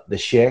the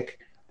Sheikh.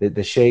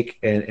 The Sheikh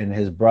and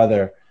his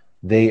brother,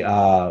 they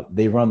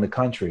run the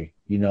country,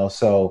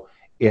 so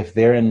if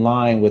they're in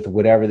line with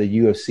whatever the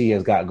UFC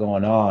has got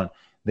going on,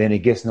 then it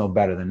gets no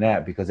better than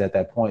that, because at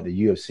that point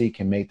the UFC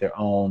can make their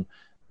own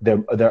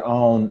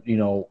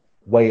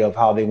way of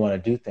how they want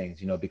to do things,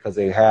 because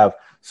they have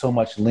so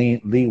much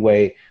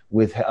leeway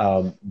with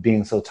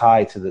being so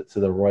tied to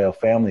the royal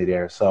family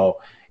there.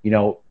 So,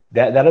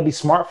 that'll be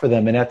smart for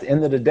them. And at the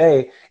end of the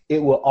day,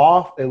 it will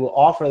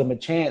offer them a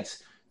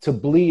chance to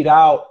bleed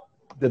out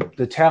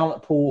the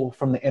talent pool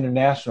from the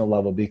international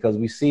level, because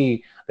we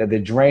see that they're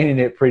draining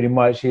it pretty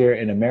much here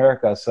in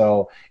America.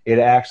 So it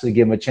actually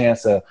give them a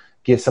chance to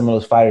get some of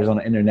those fighters on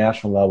the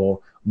international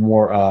level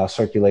more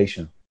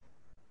circulation.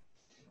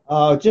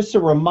 Just a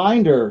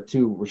reminder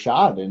to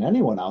Rashad and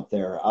anyone out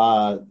there,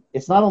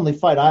 it's not only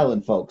Fight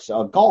Island, folks.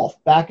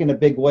 Golf back in a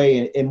big way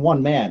in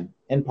one man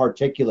in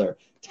particular.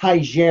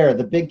 Tiger,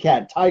 the big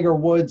cat, Tiger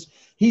Woods,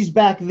 he's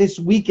back this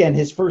weekend,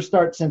 his first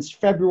start since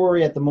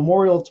February at the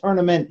Memorial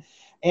Tournament.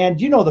 And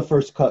the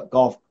First Cut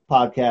Golf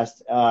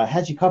podcast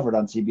has you covered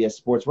on CBS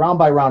Sports.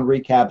 Round-by-round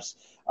recaps,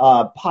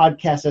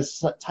 podcast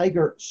as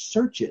Tiger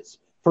searches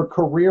for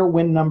career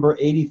win number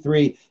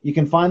 83. You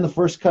can find the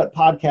First Cut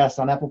podcast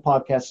on Apple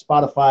Podcasts,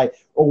 Spotify,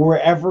 or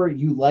wherever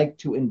you like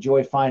to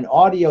enjoy fine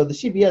audio. The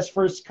CBS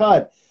First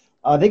Cut,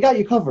 they got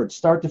you covered,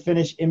 start to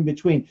finish, in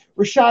between.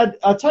 Rashad,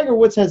 Tiger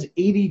Woods has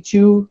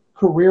 82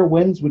 career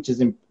wins, which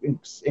is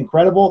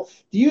incredible.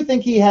 Do you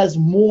think he has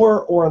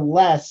more or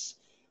less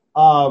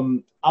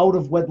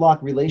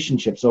out-of-wedlock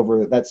relationships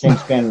over that same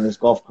span in his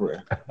golf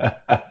career?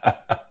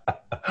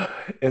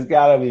 It's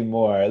got to be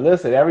more.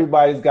 Listen,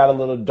 everybody's got a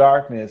little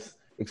darkness,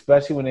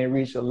 especially when they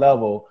reach a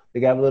level. They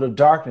got a little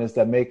darkness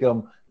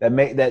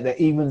that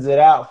evens it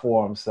out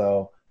for them.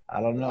 So I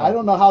don't know. I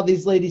don't know how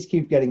these ladies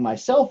keep getting my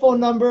cell phone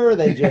number.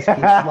 They just keep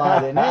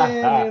sliding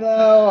in,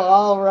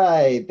 All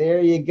right,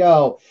 there you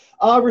go.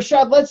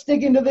 Rashad, let's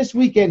dig into this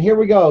weekend. Here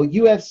we go.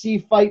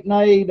 UFC Fight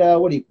Night.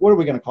 What are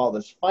we going to call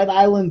this? Fight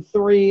Island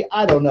 3?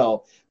 I don't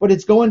know. But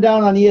it's going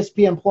down on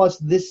ESPN Plus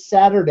this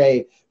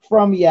Saturday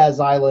from Yaz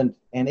Island,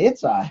 and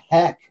it's a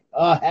heck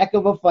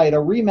of a fight. A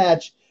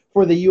rematch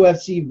for the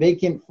UFC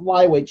vacant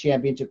flyweight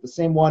championship, the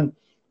same one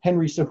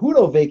Henry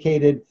Cejudo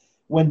vacated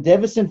when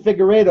Davison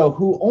Figueiredo,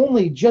 who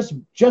only just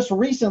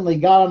recently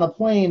got on a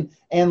plane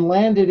and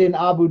landed in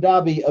Abu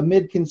Dhabi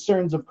amid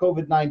concerns of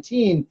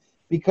COVID-19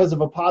 because of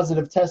a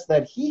positive test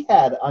that he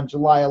had on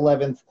July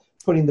 11th,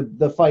 putting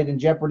the fight in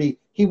jeopardy.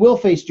 He will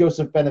face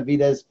Joseph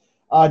Benavidez.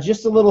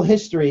 Just a little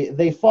history.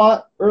 They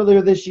fought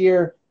earlier this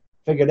year.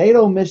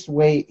 Figueiredo missed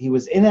weight. He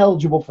was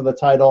ineligible for the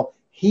title.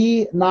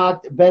 He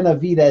knocked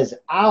Benavidez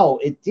out.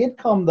 It did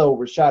come, though,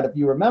 Rashad, if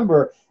you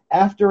remember,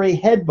 after a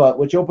headbutt,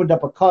 which opened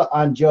up a cut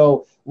on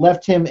Joe,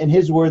 left him, in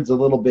his words, a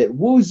little bit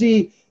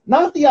woozy.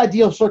 Not the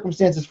ideal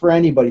circumstances for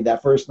anybody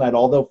that first night,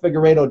 although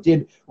Figueiredo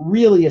did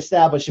really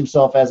establish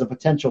himself as a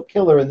potential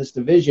killer in this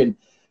division.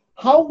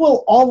 How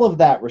will all of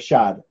that,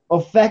 Rashad,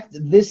 affect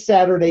this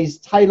Saturday's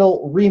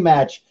title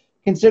rematch,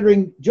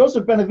 considering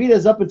Joseph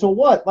Benavidez up until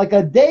like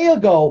a day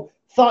ago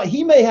thought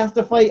he may have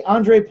to fight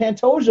Andre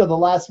Pantoja, the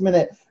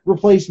last-minute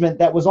replacement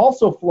that was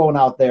also flown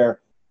out there.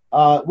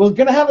 We're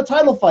going to have a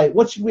title fight.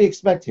 What should we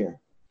expect here?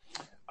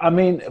 I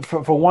mean,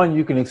 for one,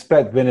 you can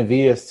expect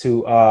Benavidez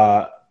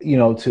to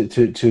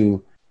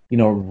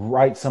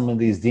write some of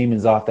these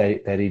demons off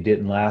that he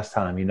didn't last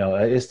time.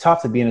 It's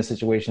tough to be in a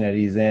situation that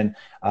he's in.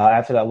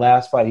 After that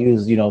last fight, he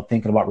was,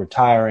 thinking about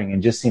retiring,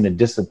 and just seeing the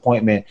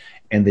disappointment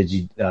and the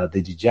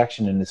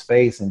dejection in his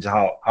face and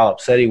how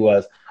upset he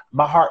was.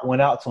 My heart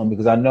went out to him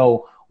because I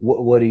know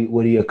what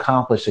he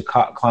accomplished to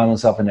climb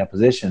himself in that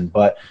position.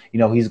 But,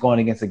 he's going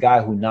against a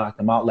guy who knocked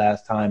him out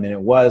last time, and it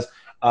was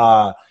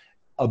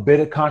a bit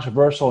of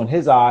controversial in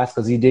his eyes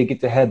because he did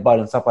get the headbutt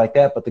and stuff like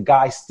that, but the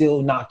guy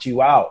still knocked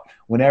you out.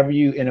 Whenever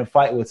you in a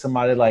fight with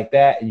somebody like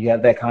that and you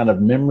have that kind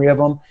of memory of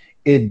them,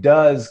 it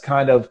does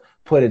kind of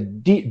put a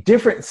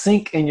different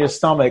sink in your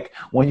stomach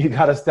when you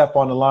got to step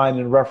on the line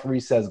and the referee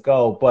says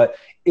go. But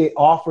it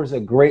offers a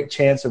great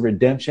chance of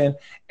redemption.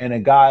 And a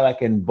guy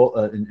like in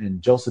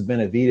Joseph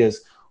Benavidez,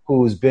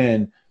 who's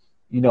been,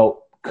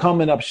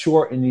 coming up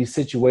short in these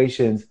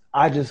situations,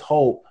 I just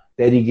hope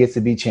that he gets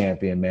to be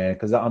champion, man,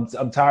 because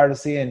I'm tired of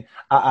seeing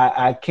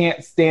I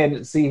can't stand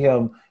to see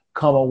him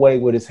come away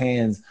with his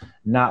hands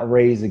not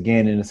raised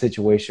again in a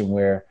situation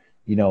where,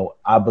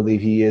 I believe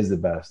he is the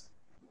best.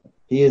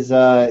 He is.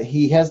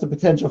 He has the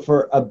potential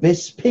for a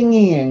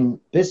Bispinging.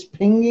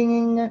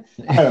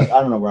 I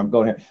don't know where I'm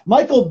going here.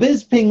 Michael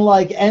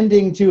Bisping-like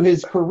ending to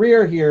his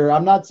career here.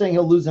 I'm not saying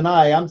he'll lose an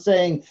eye. I'm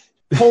saying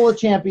pull a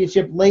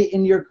championship late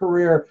in your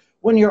career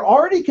when you're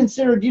already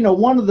considered,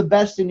 one of the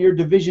best in your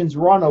division's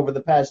run over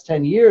the past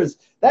 10 years.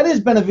 That is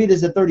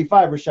Benavidez at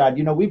 35,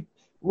 Rashad. We've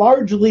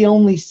largely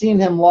only seen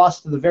him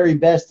lost to the very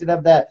best. Did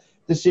have that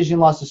decision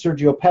loss to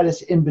Sergio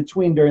Pettis in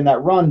between during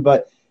that run,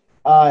 but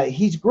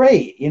he's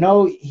great.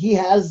 He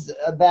has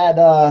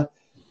that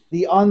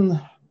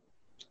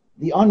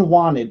the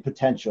unwanted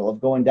potential of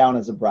going down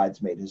as a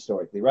bridesmaid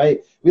historically,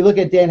 right? We look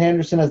at Dan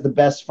Henderson as the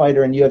best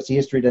fighter in UFC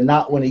history to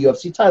not win a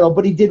UFC title,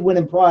 but he did win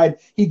in Pride.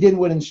 He did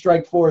win in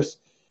Strikeforce.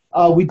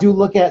 We do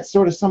look at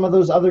sort of some of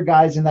those other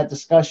guys in that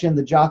discussion,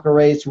 the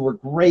Jacares, who were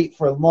great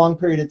for a long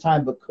period of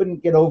time but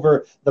couldn't get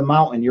over the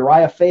mountain.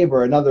 Uriah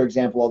Faber, another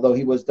example, although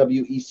he was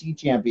WEC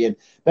champion.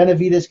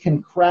 Benavidez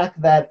can crack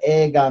that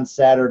egg on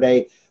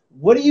Saturday.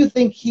 What do you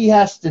think he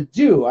has to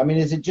do? I mean,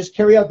 is it just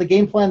carry out the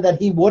game plan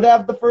that he would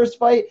have the first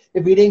fight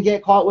if he didn't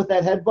get caught with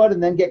that headbutt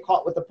and then get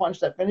caught with the punch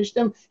that finished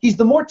him? He's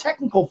the more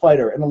technical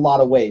fighter in a lot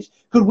of ways.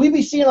 Could we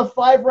be seeing a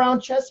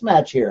 5-round chess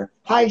match here?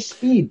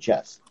 High-speed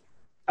chess.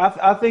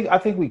 I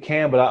think we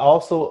can, but I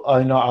also,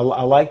 I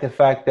like the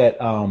fact that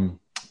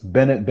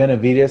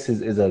Benavidez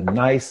is a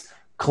nice,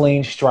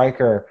 clean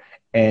striker,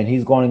 and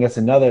he's going against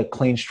another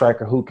clean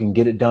striker who can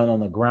get it done on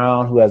the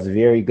ground, who has a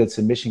very good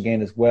submission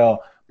game as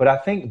well. But I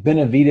think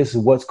Benavidez is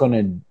what's going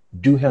to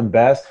do him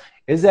best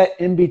is that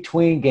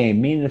in-between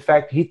game, meaning the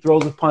fact that he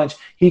throws a punch,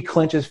 he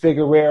clinches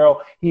Figueroa,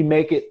 he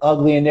make it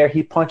ugly in there,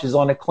 he punches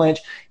on the clinch,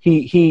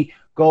 he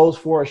goes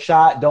for a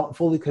shot, don't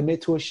fully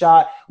commit to a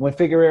shot. When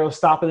Figueroa's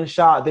stopping a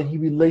shot, then he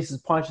releases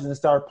punches and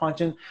starts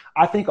punching.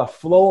 I think a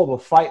flow of a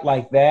fight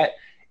like that,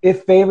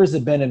 it favors the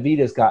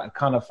Benavidez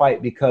kind of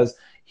fight because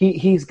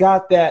he's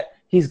got that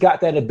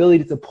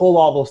ability to pull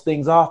all those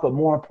things off. But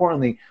more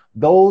importantly,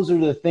 those are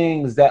the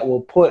things that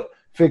will put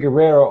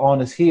Figueroa on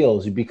his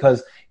heels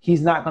because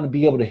he's not going to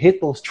be able to hit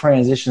those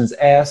transitions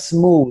as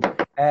smooth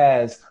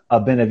as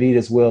a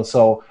Benavidez will.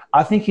 So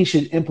I think he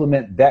should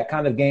implement that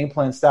kind of game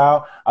plan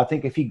style. I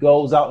think if he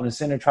goes out in the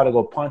center, try to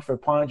go punch for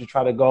punch or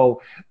try to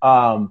go,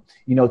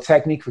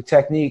 technique for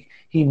technique,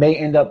 he may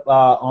end up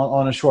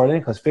on a short end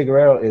because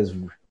Figueroa is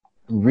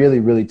really,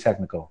 really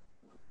technical.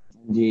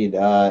 Indeed.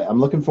 I'm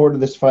looking forward to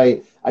this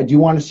fight. I do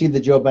want to see the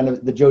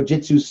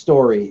Jiu-Jitsu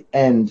story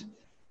end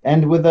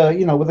with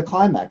a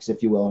climax,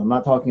 if you will. I'm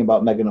not talking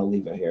about Megan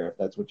Oliva here, if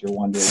that's what you're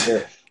wondering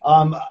here.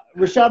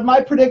 Rashad,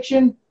 my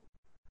prediction,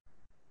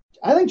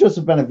 I think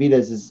Joseph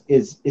Benavidez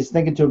is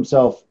thinking to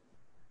himself,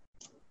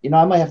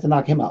 I might have to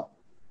knock him out,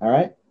 all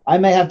right? I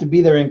may have to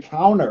be there and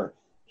counter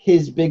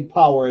his big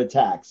power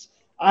attacks.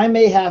 I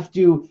may have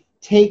to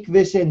take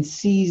this and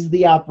seize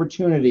the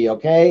opportunity,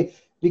 okay?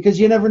 Because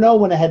you never know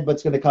when a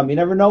headbutt's going to come. You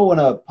never know when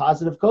a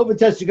positive COVID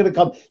test is going to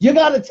come. You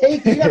got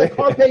to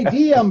carpe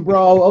diem,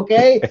 bro,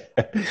 okay?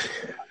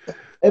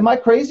 Am I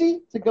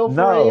crazy to go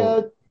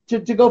for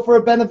to go for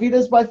a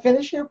Benavidez by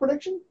finish here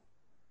prediction?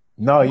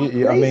 No,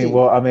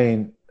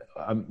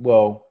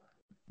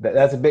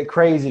 that's a bit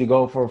crazy to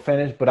go for a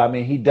finish, but I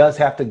mean, he does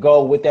have to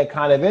go with that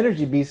kind of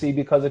energy, BC,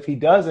 because if he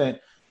doesn't,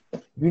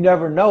 you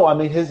never know. I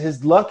mean,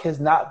 his luck has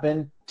not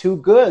been too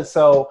good,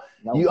 so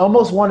you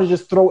almost want to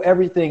just throw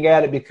everything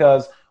at it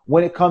because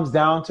when it comes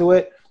down to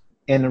it,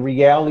 in the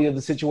reality of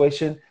the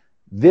situation,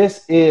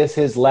 this is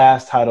his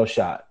last title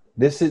shot.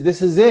 This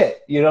is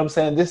it. You know what I'm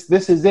saying? This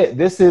is it.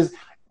 This is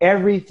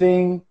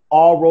everything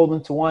all rolled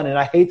into one, and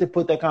I hate to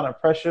put that kind of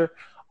pressure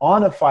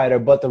on a fighter,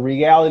 but the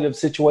reality of the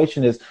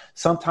situation is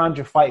sometimes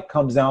your fight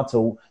comes down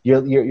to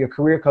your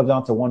career comes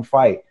down to one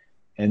fight,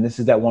 and this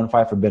is that one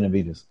fight for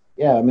Benavidez.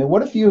 Yeah, I mean,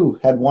 what if you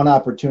had one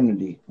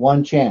opportunity,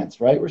 one chance,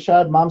 right,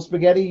 Rashad? Mom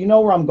Spaghetti, you know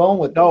where I'm going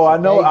with this. No, I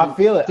know. Okay? I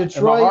feel it.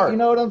 Detroit, you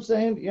know what I'm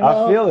saying?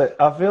 I feel it,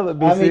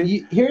 BC. I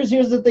mean,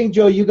 here's the thing,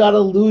 Joe. You got to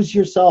lose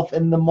yourself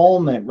in the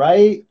moment,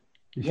 right?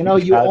 You know,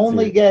 you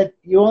only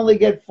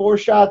get 4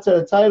 shots at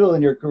a title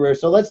in your career.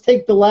 So let's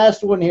take the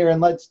last one here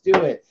and let's do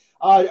it.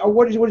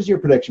 What is your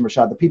prediction,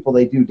 Rashad? The people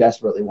they do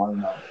desperately want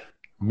to know.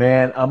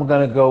 Man, I'm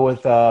going to go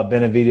with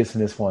Benavidez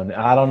in this one.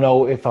 I don't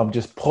know if I'm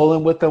just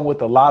pulling with them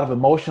with a lot of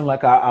emotion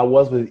like I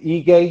was with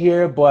Ige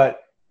here,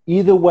 but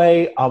either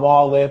way, I'm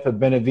all in for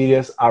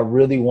Benavidez. I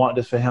really want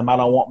this for him. I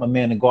don't want my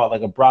man to go out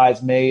like a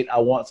bridesmaid. I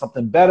want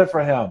something better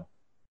for him.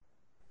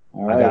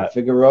 All right,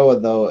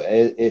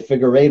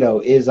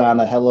 Figuereido is on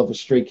a hell of a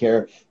streak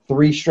here.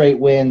 3 straight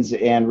wins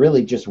and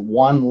really just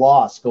 1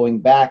 loss going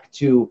back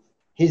to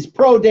his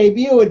pro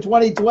debut in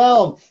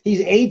 2012.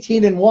 He's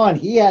 18-1.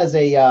 He has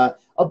a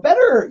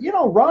better,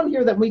 run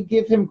here than we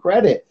give him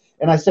credit.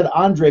 And I said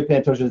Andre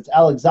Pantoja. It's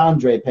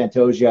Alexandre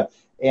Pantoja,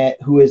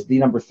 who is the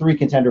number 3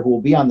 contender who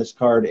will be on this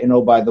card. And,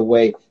 oh, by the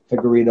way,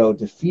 Figueiredo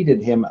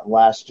defeated him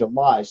last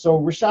July. So,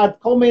 Rashad,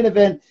 co-main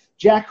event,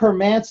 Jack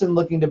Hermansson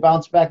looking to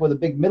bounce back with a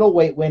big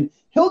middleweight win.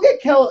 He'll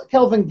get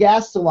Kelvin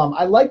Gastelum.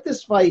 I like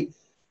this fight,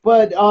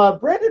 but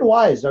Brandon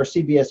Wise, our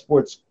CBS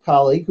Sports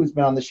colleague who's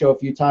been on the show a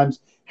few times,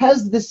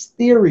 has this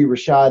theory,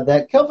 Rashad,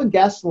 that Kelvin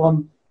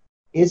Gastelum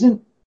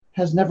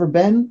has never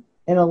been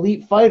an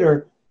elite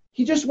fighter.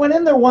 He just went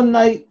in there one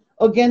night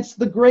against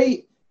the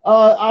great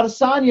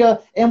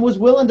Adesanya and was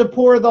willing to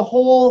pour the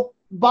whole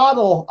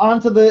bottle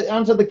onto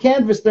the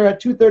canvas there at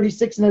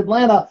 236 in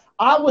Atlanta.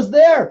 I was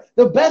there.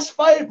 The best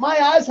fight my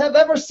eyes have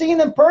ever seen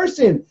in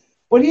person.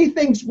 But he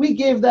thinks we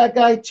gave that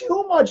guy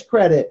too much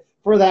credit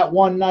for that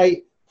one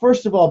night.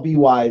 First of all, be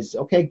wise.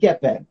 Okay,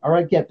 get bent. All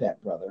right, get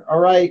bent, brother.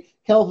 All right,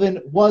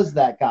 Kelvin was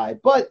that guy.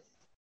 But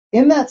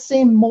in that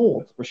same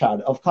mold,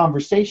 Rashad, of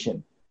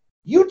conversation,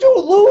 you do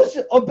lose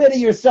a bit of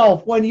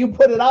yourself when you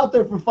put it out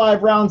there for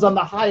 5 rounds on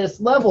the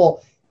highest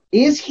level.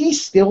 Is he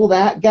still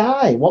that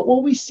guy? What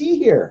will we see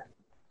here?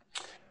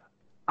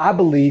 I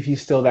believe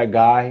he's still that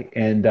guy,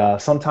 and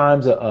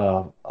sometimes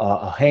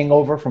a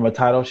hangover from a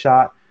title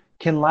shot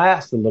can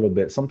last a little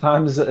bit.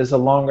 Sometimes it's a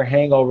longer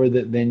hangover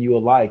than you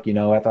would like.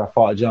 After I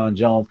fought John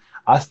Jones,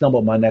 I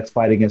stumbled my next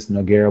fight against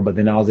Nogueira, but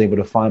then I was able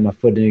to find my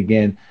footing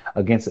again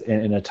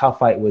in a tough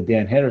fight with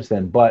Dan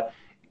Henderson. But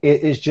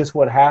it's just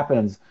what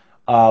happens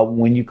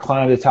when you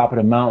climb to the top of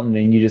the mountain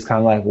and you just kind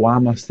of like, why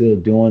am I still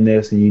doing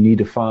this? And you need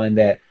to find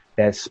that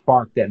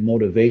spark, that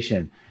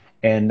motivation.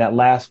 And that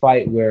last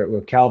fight where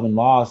Calvin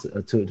lost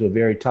to a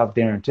very tough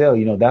Darren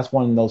Till, that's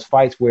one of those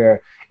fights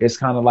where it's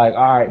kind of like,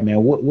 all right,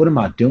 man, what am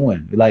I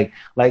doing? Like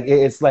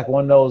it's like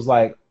one of those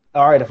like,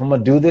 all right, if I'm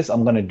going to do this,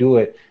 I'm going to do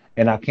it.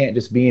 And I can't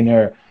just be in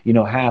there,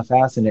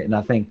 half-assing it. And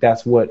I think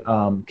that's what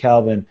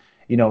Calvin,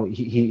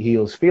 he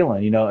was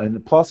feeling,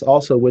 and plus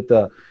also with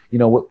the,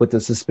 with the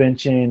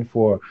suspension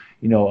for,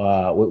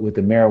 with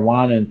the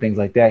marijuana and things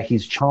like that,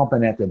 he's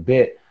chomping at the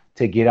bit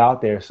to get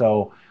out there.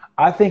 So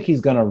I think he's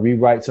going to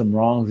rewrite some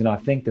wrongs, and I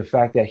think the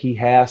fact that he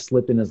has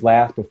slipped in his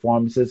last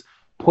performances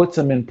puts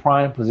him in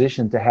prime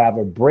position to have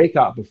a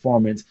breakout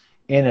performance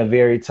in a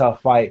very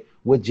tough fight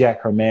with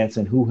Jack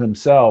Hermansson, who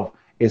himself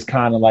is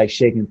kind of like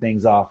shaking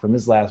things off from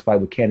his last fight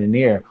with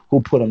Cannonier,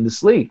 who put him to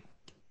sleep.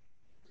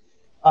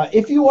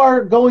 If you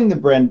are going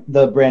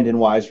the Brandon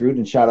Wise route,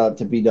 and shout out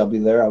to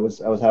BW there, I was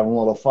having a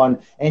little fun,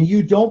 and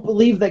you don't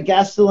believe that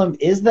Gastelum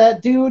is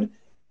that dude,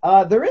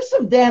 there is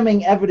some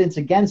damning evidence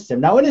against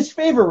him. Now, in his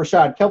favor,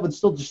 Rashad, Kelvin's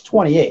still just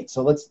 28,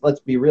 so let's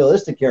be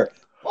realistic here.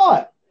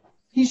 But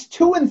he's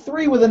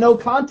 2-3 with a no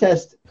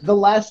contest the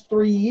last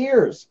 3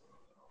 years.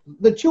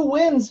 The 2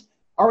 wins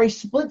are a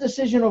split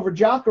decision over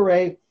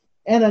Jacare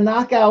and a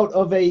knockout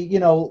of a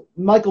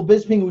Michael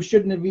Bisping who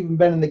shouldn't have even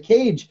been in the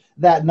cage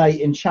that night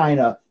in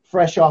China,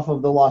 fresh off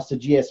of the loss to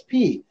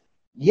GSP.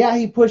 Yeah,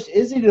 he pushed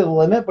Izzy to the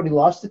limit, but he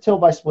lost to Till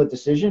by split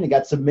decision. He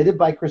got submitted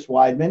by Chris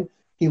Weidman.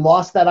 He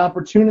lost that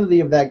opportunity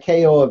of that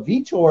KO of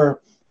Vitor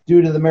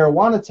due to the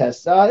marijuana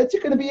test. It's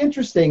going to be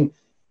interesting.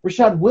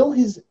 Rashad, will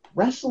his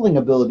wrestling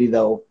ability,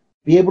 though,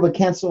 be able to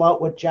cancel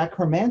out what Jack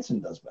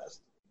Hermansson does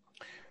best?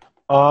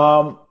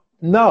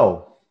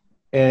 No.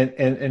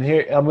 And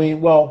here,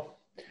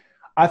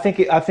 I think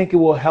it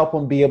will help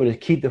him be able to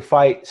keep the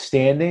fight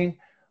standing.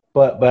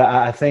 But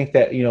I think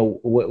that,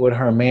 what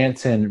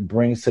Hermansson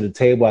brings to the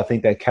table, I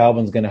think that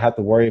Calvin's going to have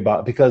to worry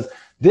about, because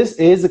this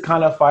is the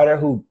kind of fighter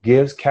who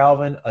gives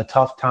Calvin a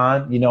tough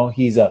time.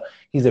 He's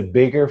a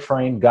bigger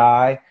frame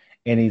guy,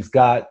 and he's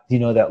got,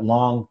 that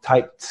long,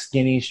 tight,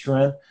 skinny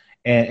strength.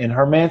 And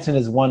Hermansson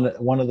is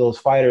one of those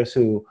fighters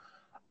who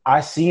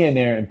I see in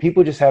there, and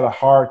people just have a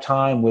hard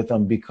time with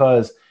him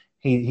because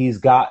he's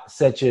got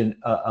such an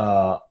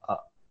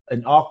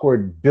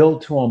awkward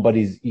build to him, but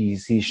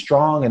he's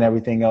strong and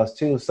everything else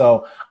too.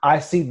 So I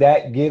see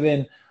that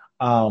giving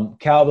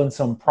Calvin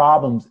some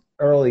problems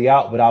early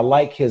out, but I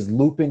like his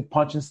looping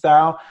punching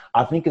style.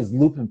 I think his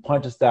looping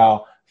punching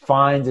style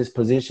finds his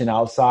position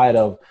outside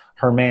of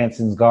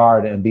Hermansson's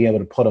guard and be able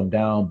to put him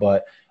down.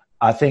 But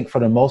I think for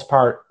the most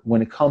part,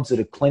 when it comes to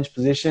the clinch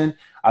position,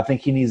 I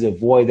think he needs to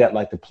avoid that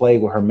like the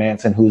plague with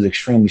Hermansson, who's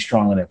extremely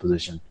strong in that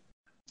position.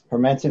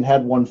 Hermansson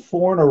had won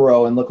 4 in a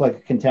row and looked like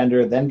a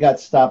contender, then got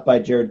stopped by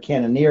Jared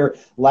Cannonier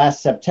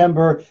last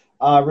September.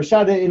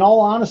 Rashad, in all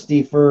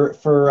honesty, for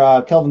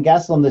Kelvin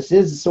Gastelum, this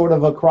is sort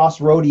of a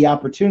crossroady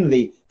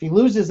opportunity. If he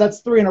loses, that's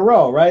 3 in a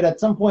row, right? At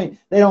some point,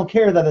 they don't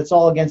care that it's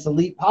all against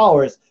elite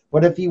powers.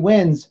 But if he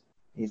wins,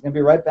 he's going to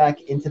be right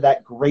back into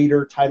that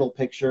greater title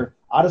picture.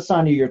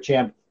 Adesanya, your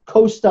champ.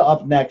 Costa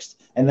up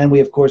next. And then we,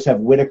 of course, have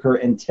Whitaker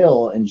and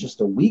Till in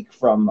just a week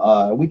and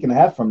a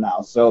half from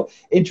now. So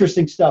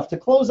interesting stuff. To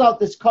close out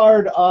this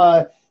card,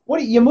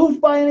 what you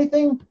moved by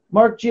anything?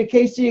 Mark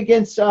Giacchese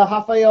against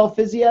Rafael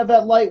Fiziev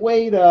at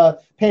lightweight.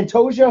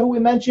 Pantoja, who we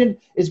mentioned,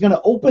 is going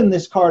to open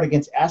this card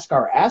against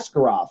Askar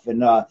Askarov.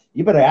 And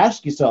you better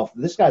ask yourself,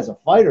 this guy's a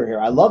fighter here.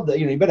 I love that.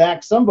 You better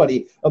ask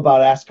somebody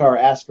about Askar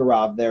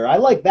Askarov there. I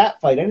like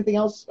that fight. Anything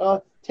else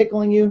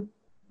tickling you?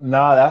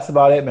 No, that's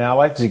about it, man. I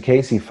like the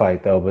Casey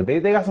fight, though, but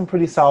they got some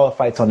pretty solid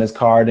fights on this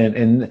card.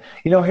 And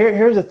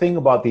here's the thing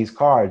about these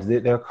cards.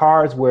 They're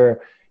cards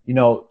where,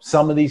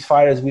 some of these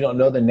fighters we don't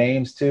know the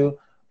names to,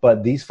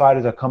 but these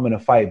fighters are coming to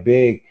fight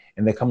big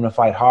and they're coming to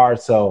fight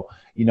hard. So,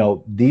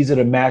 these are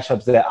the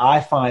matchups that I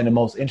find the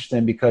most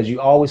interesting because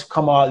you always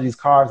come out of these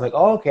cards like,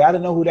 oh, okay, I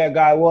didn't know who that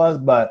guy was,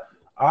 but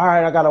all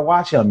right, I got to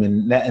watch him.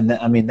 And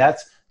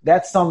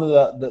that's some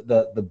of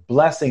the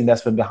blessing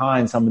that's been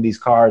behind some of these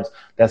cards.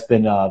 That's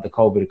been the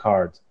COVID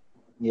cards.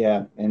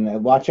 Yeah,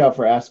 and watch out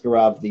for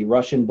Askarov. The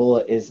Russian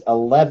Bullet is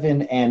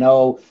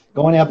 11-0,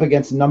 going up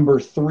against number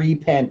 3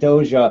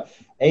 Pantoja.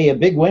 A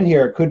big win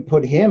here could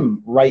put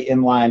him right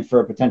in line for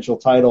a potential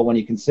title when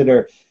you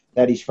consider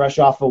that he's fresh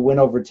off a win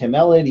over Tim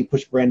Elliott. He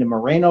pushed Brandon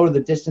Moreno to the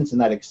distance in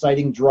that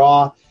exciting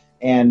draw,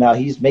 and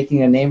he's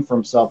making a name for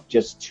himself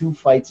just 2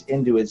 fights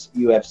into his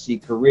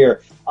UFC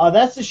career.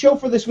 That's the show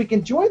for this week.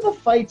 Enjoy the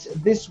fights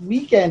this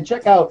weekend.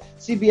 Check out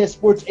CBS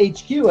Sports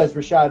HQ as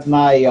Rashad and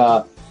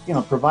I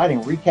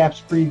providing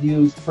recaps,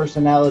 previews,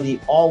 personality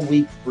all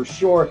week for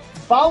sure.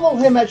 Follow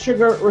him at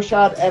Sugar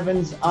Rashad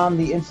Evans on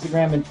the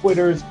Instagram and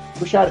Twitters.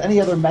 Rashad, any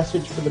other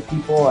message for the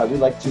people? We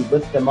like to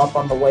lift them up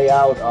on the way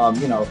out.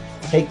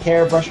 Take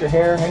care, brush your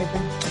hair,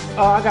 anything?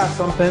 I got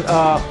something.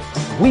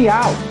 We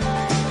out.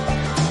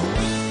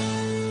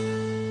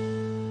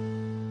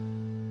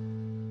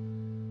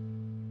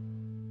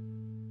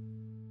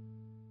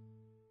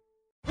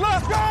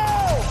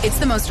 It's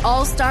the most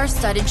all-star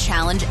studded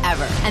challenge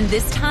ever. And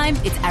this time,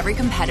 it's every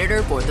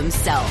competitor for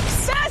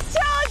themselves. Best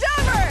challenge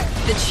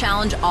ever! The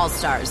Challenge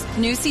All-Stars.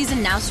 New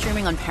season now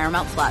streaming on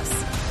Paramount+.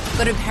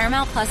 Go to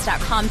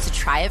ParamountPlus.com to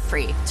try it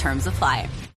free. Terms apply.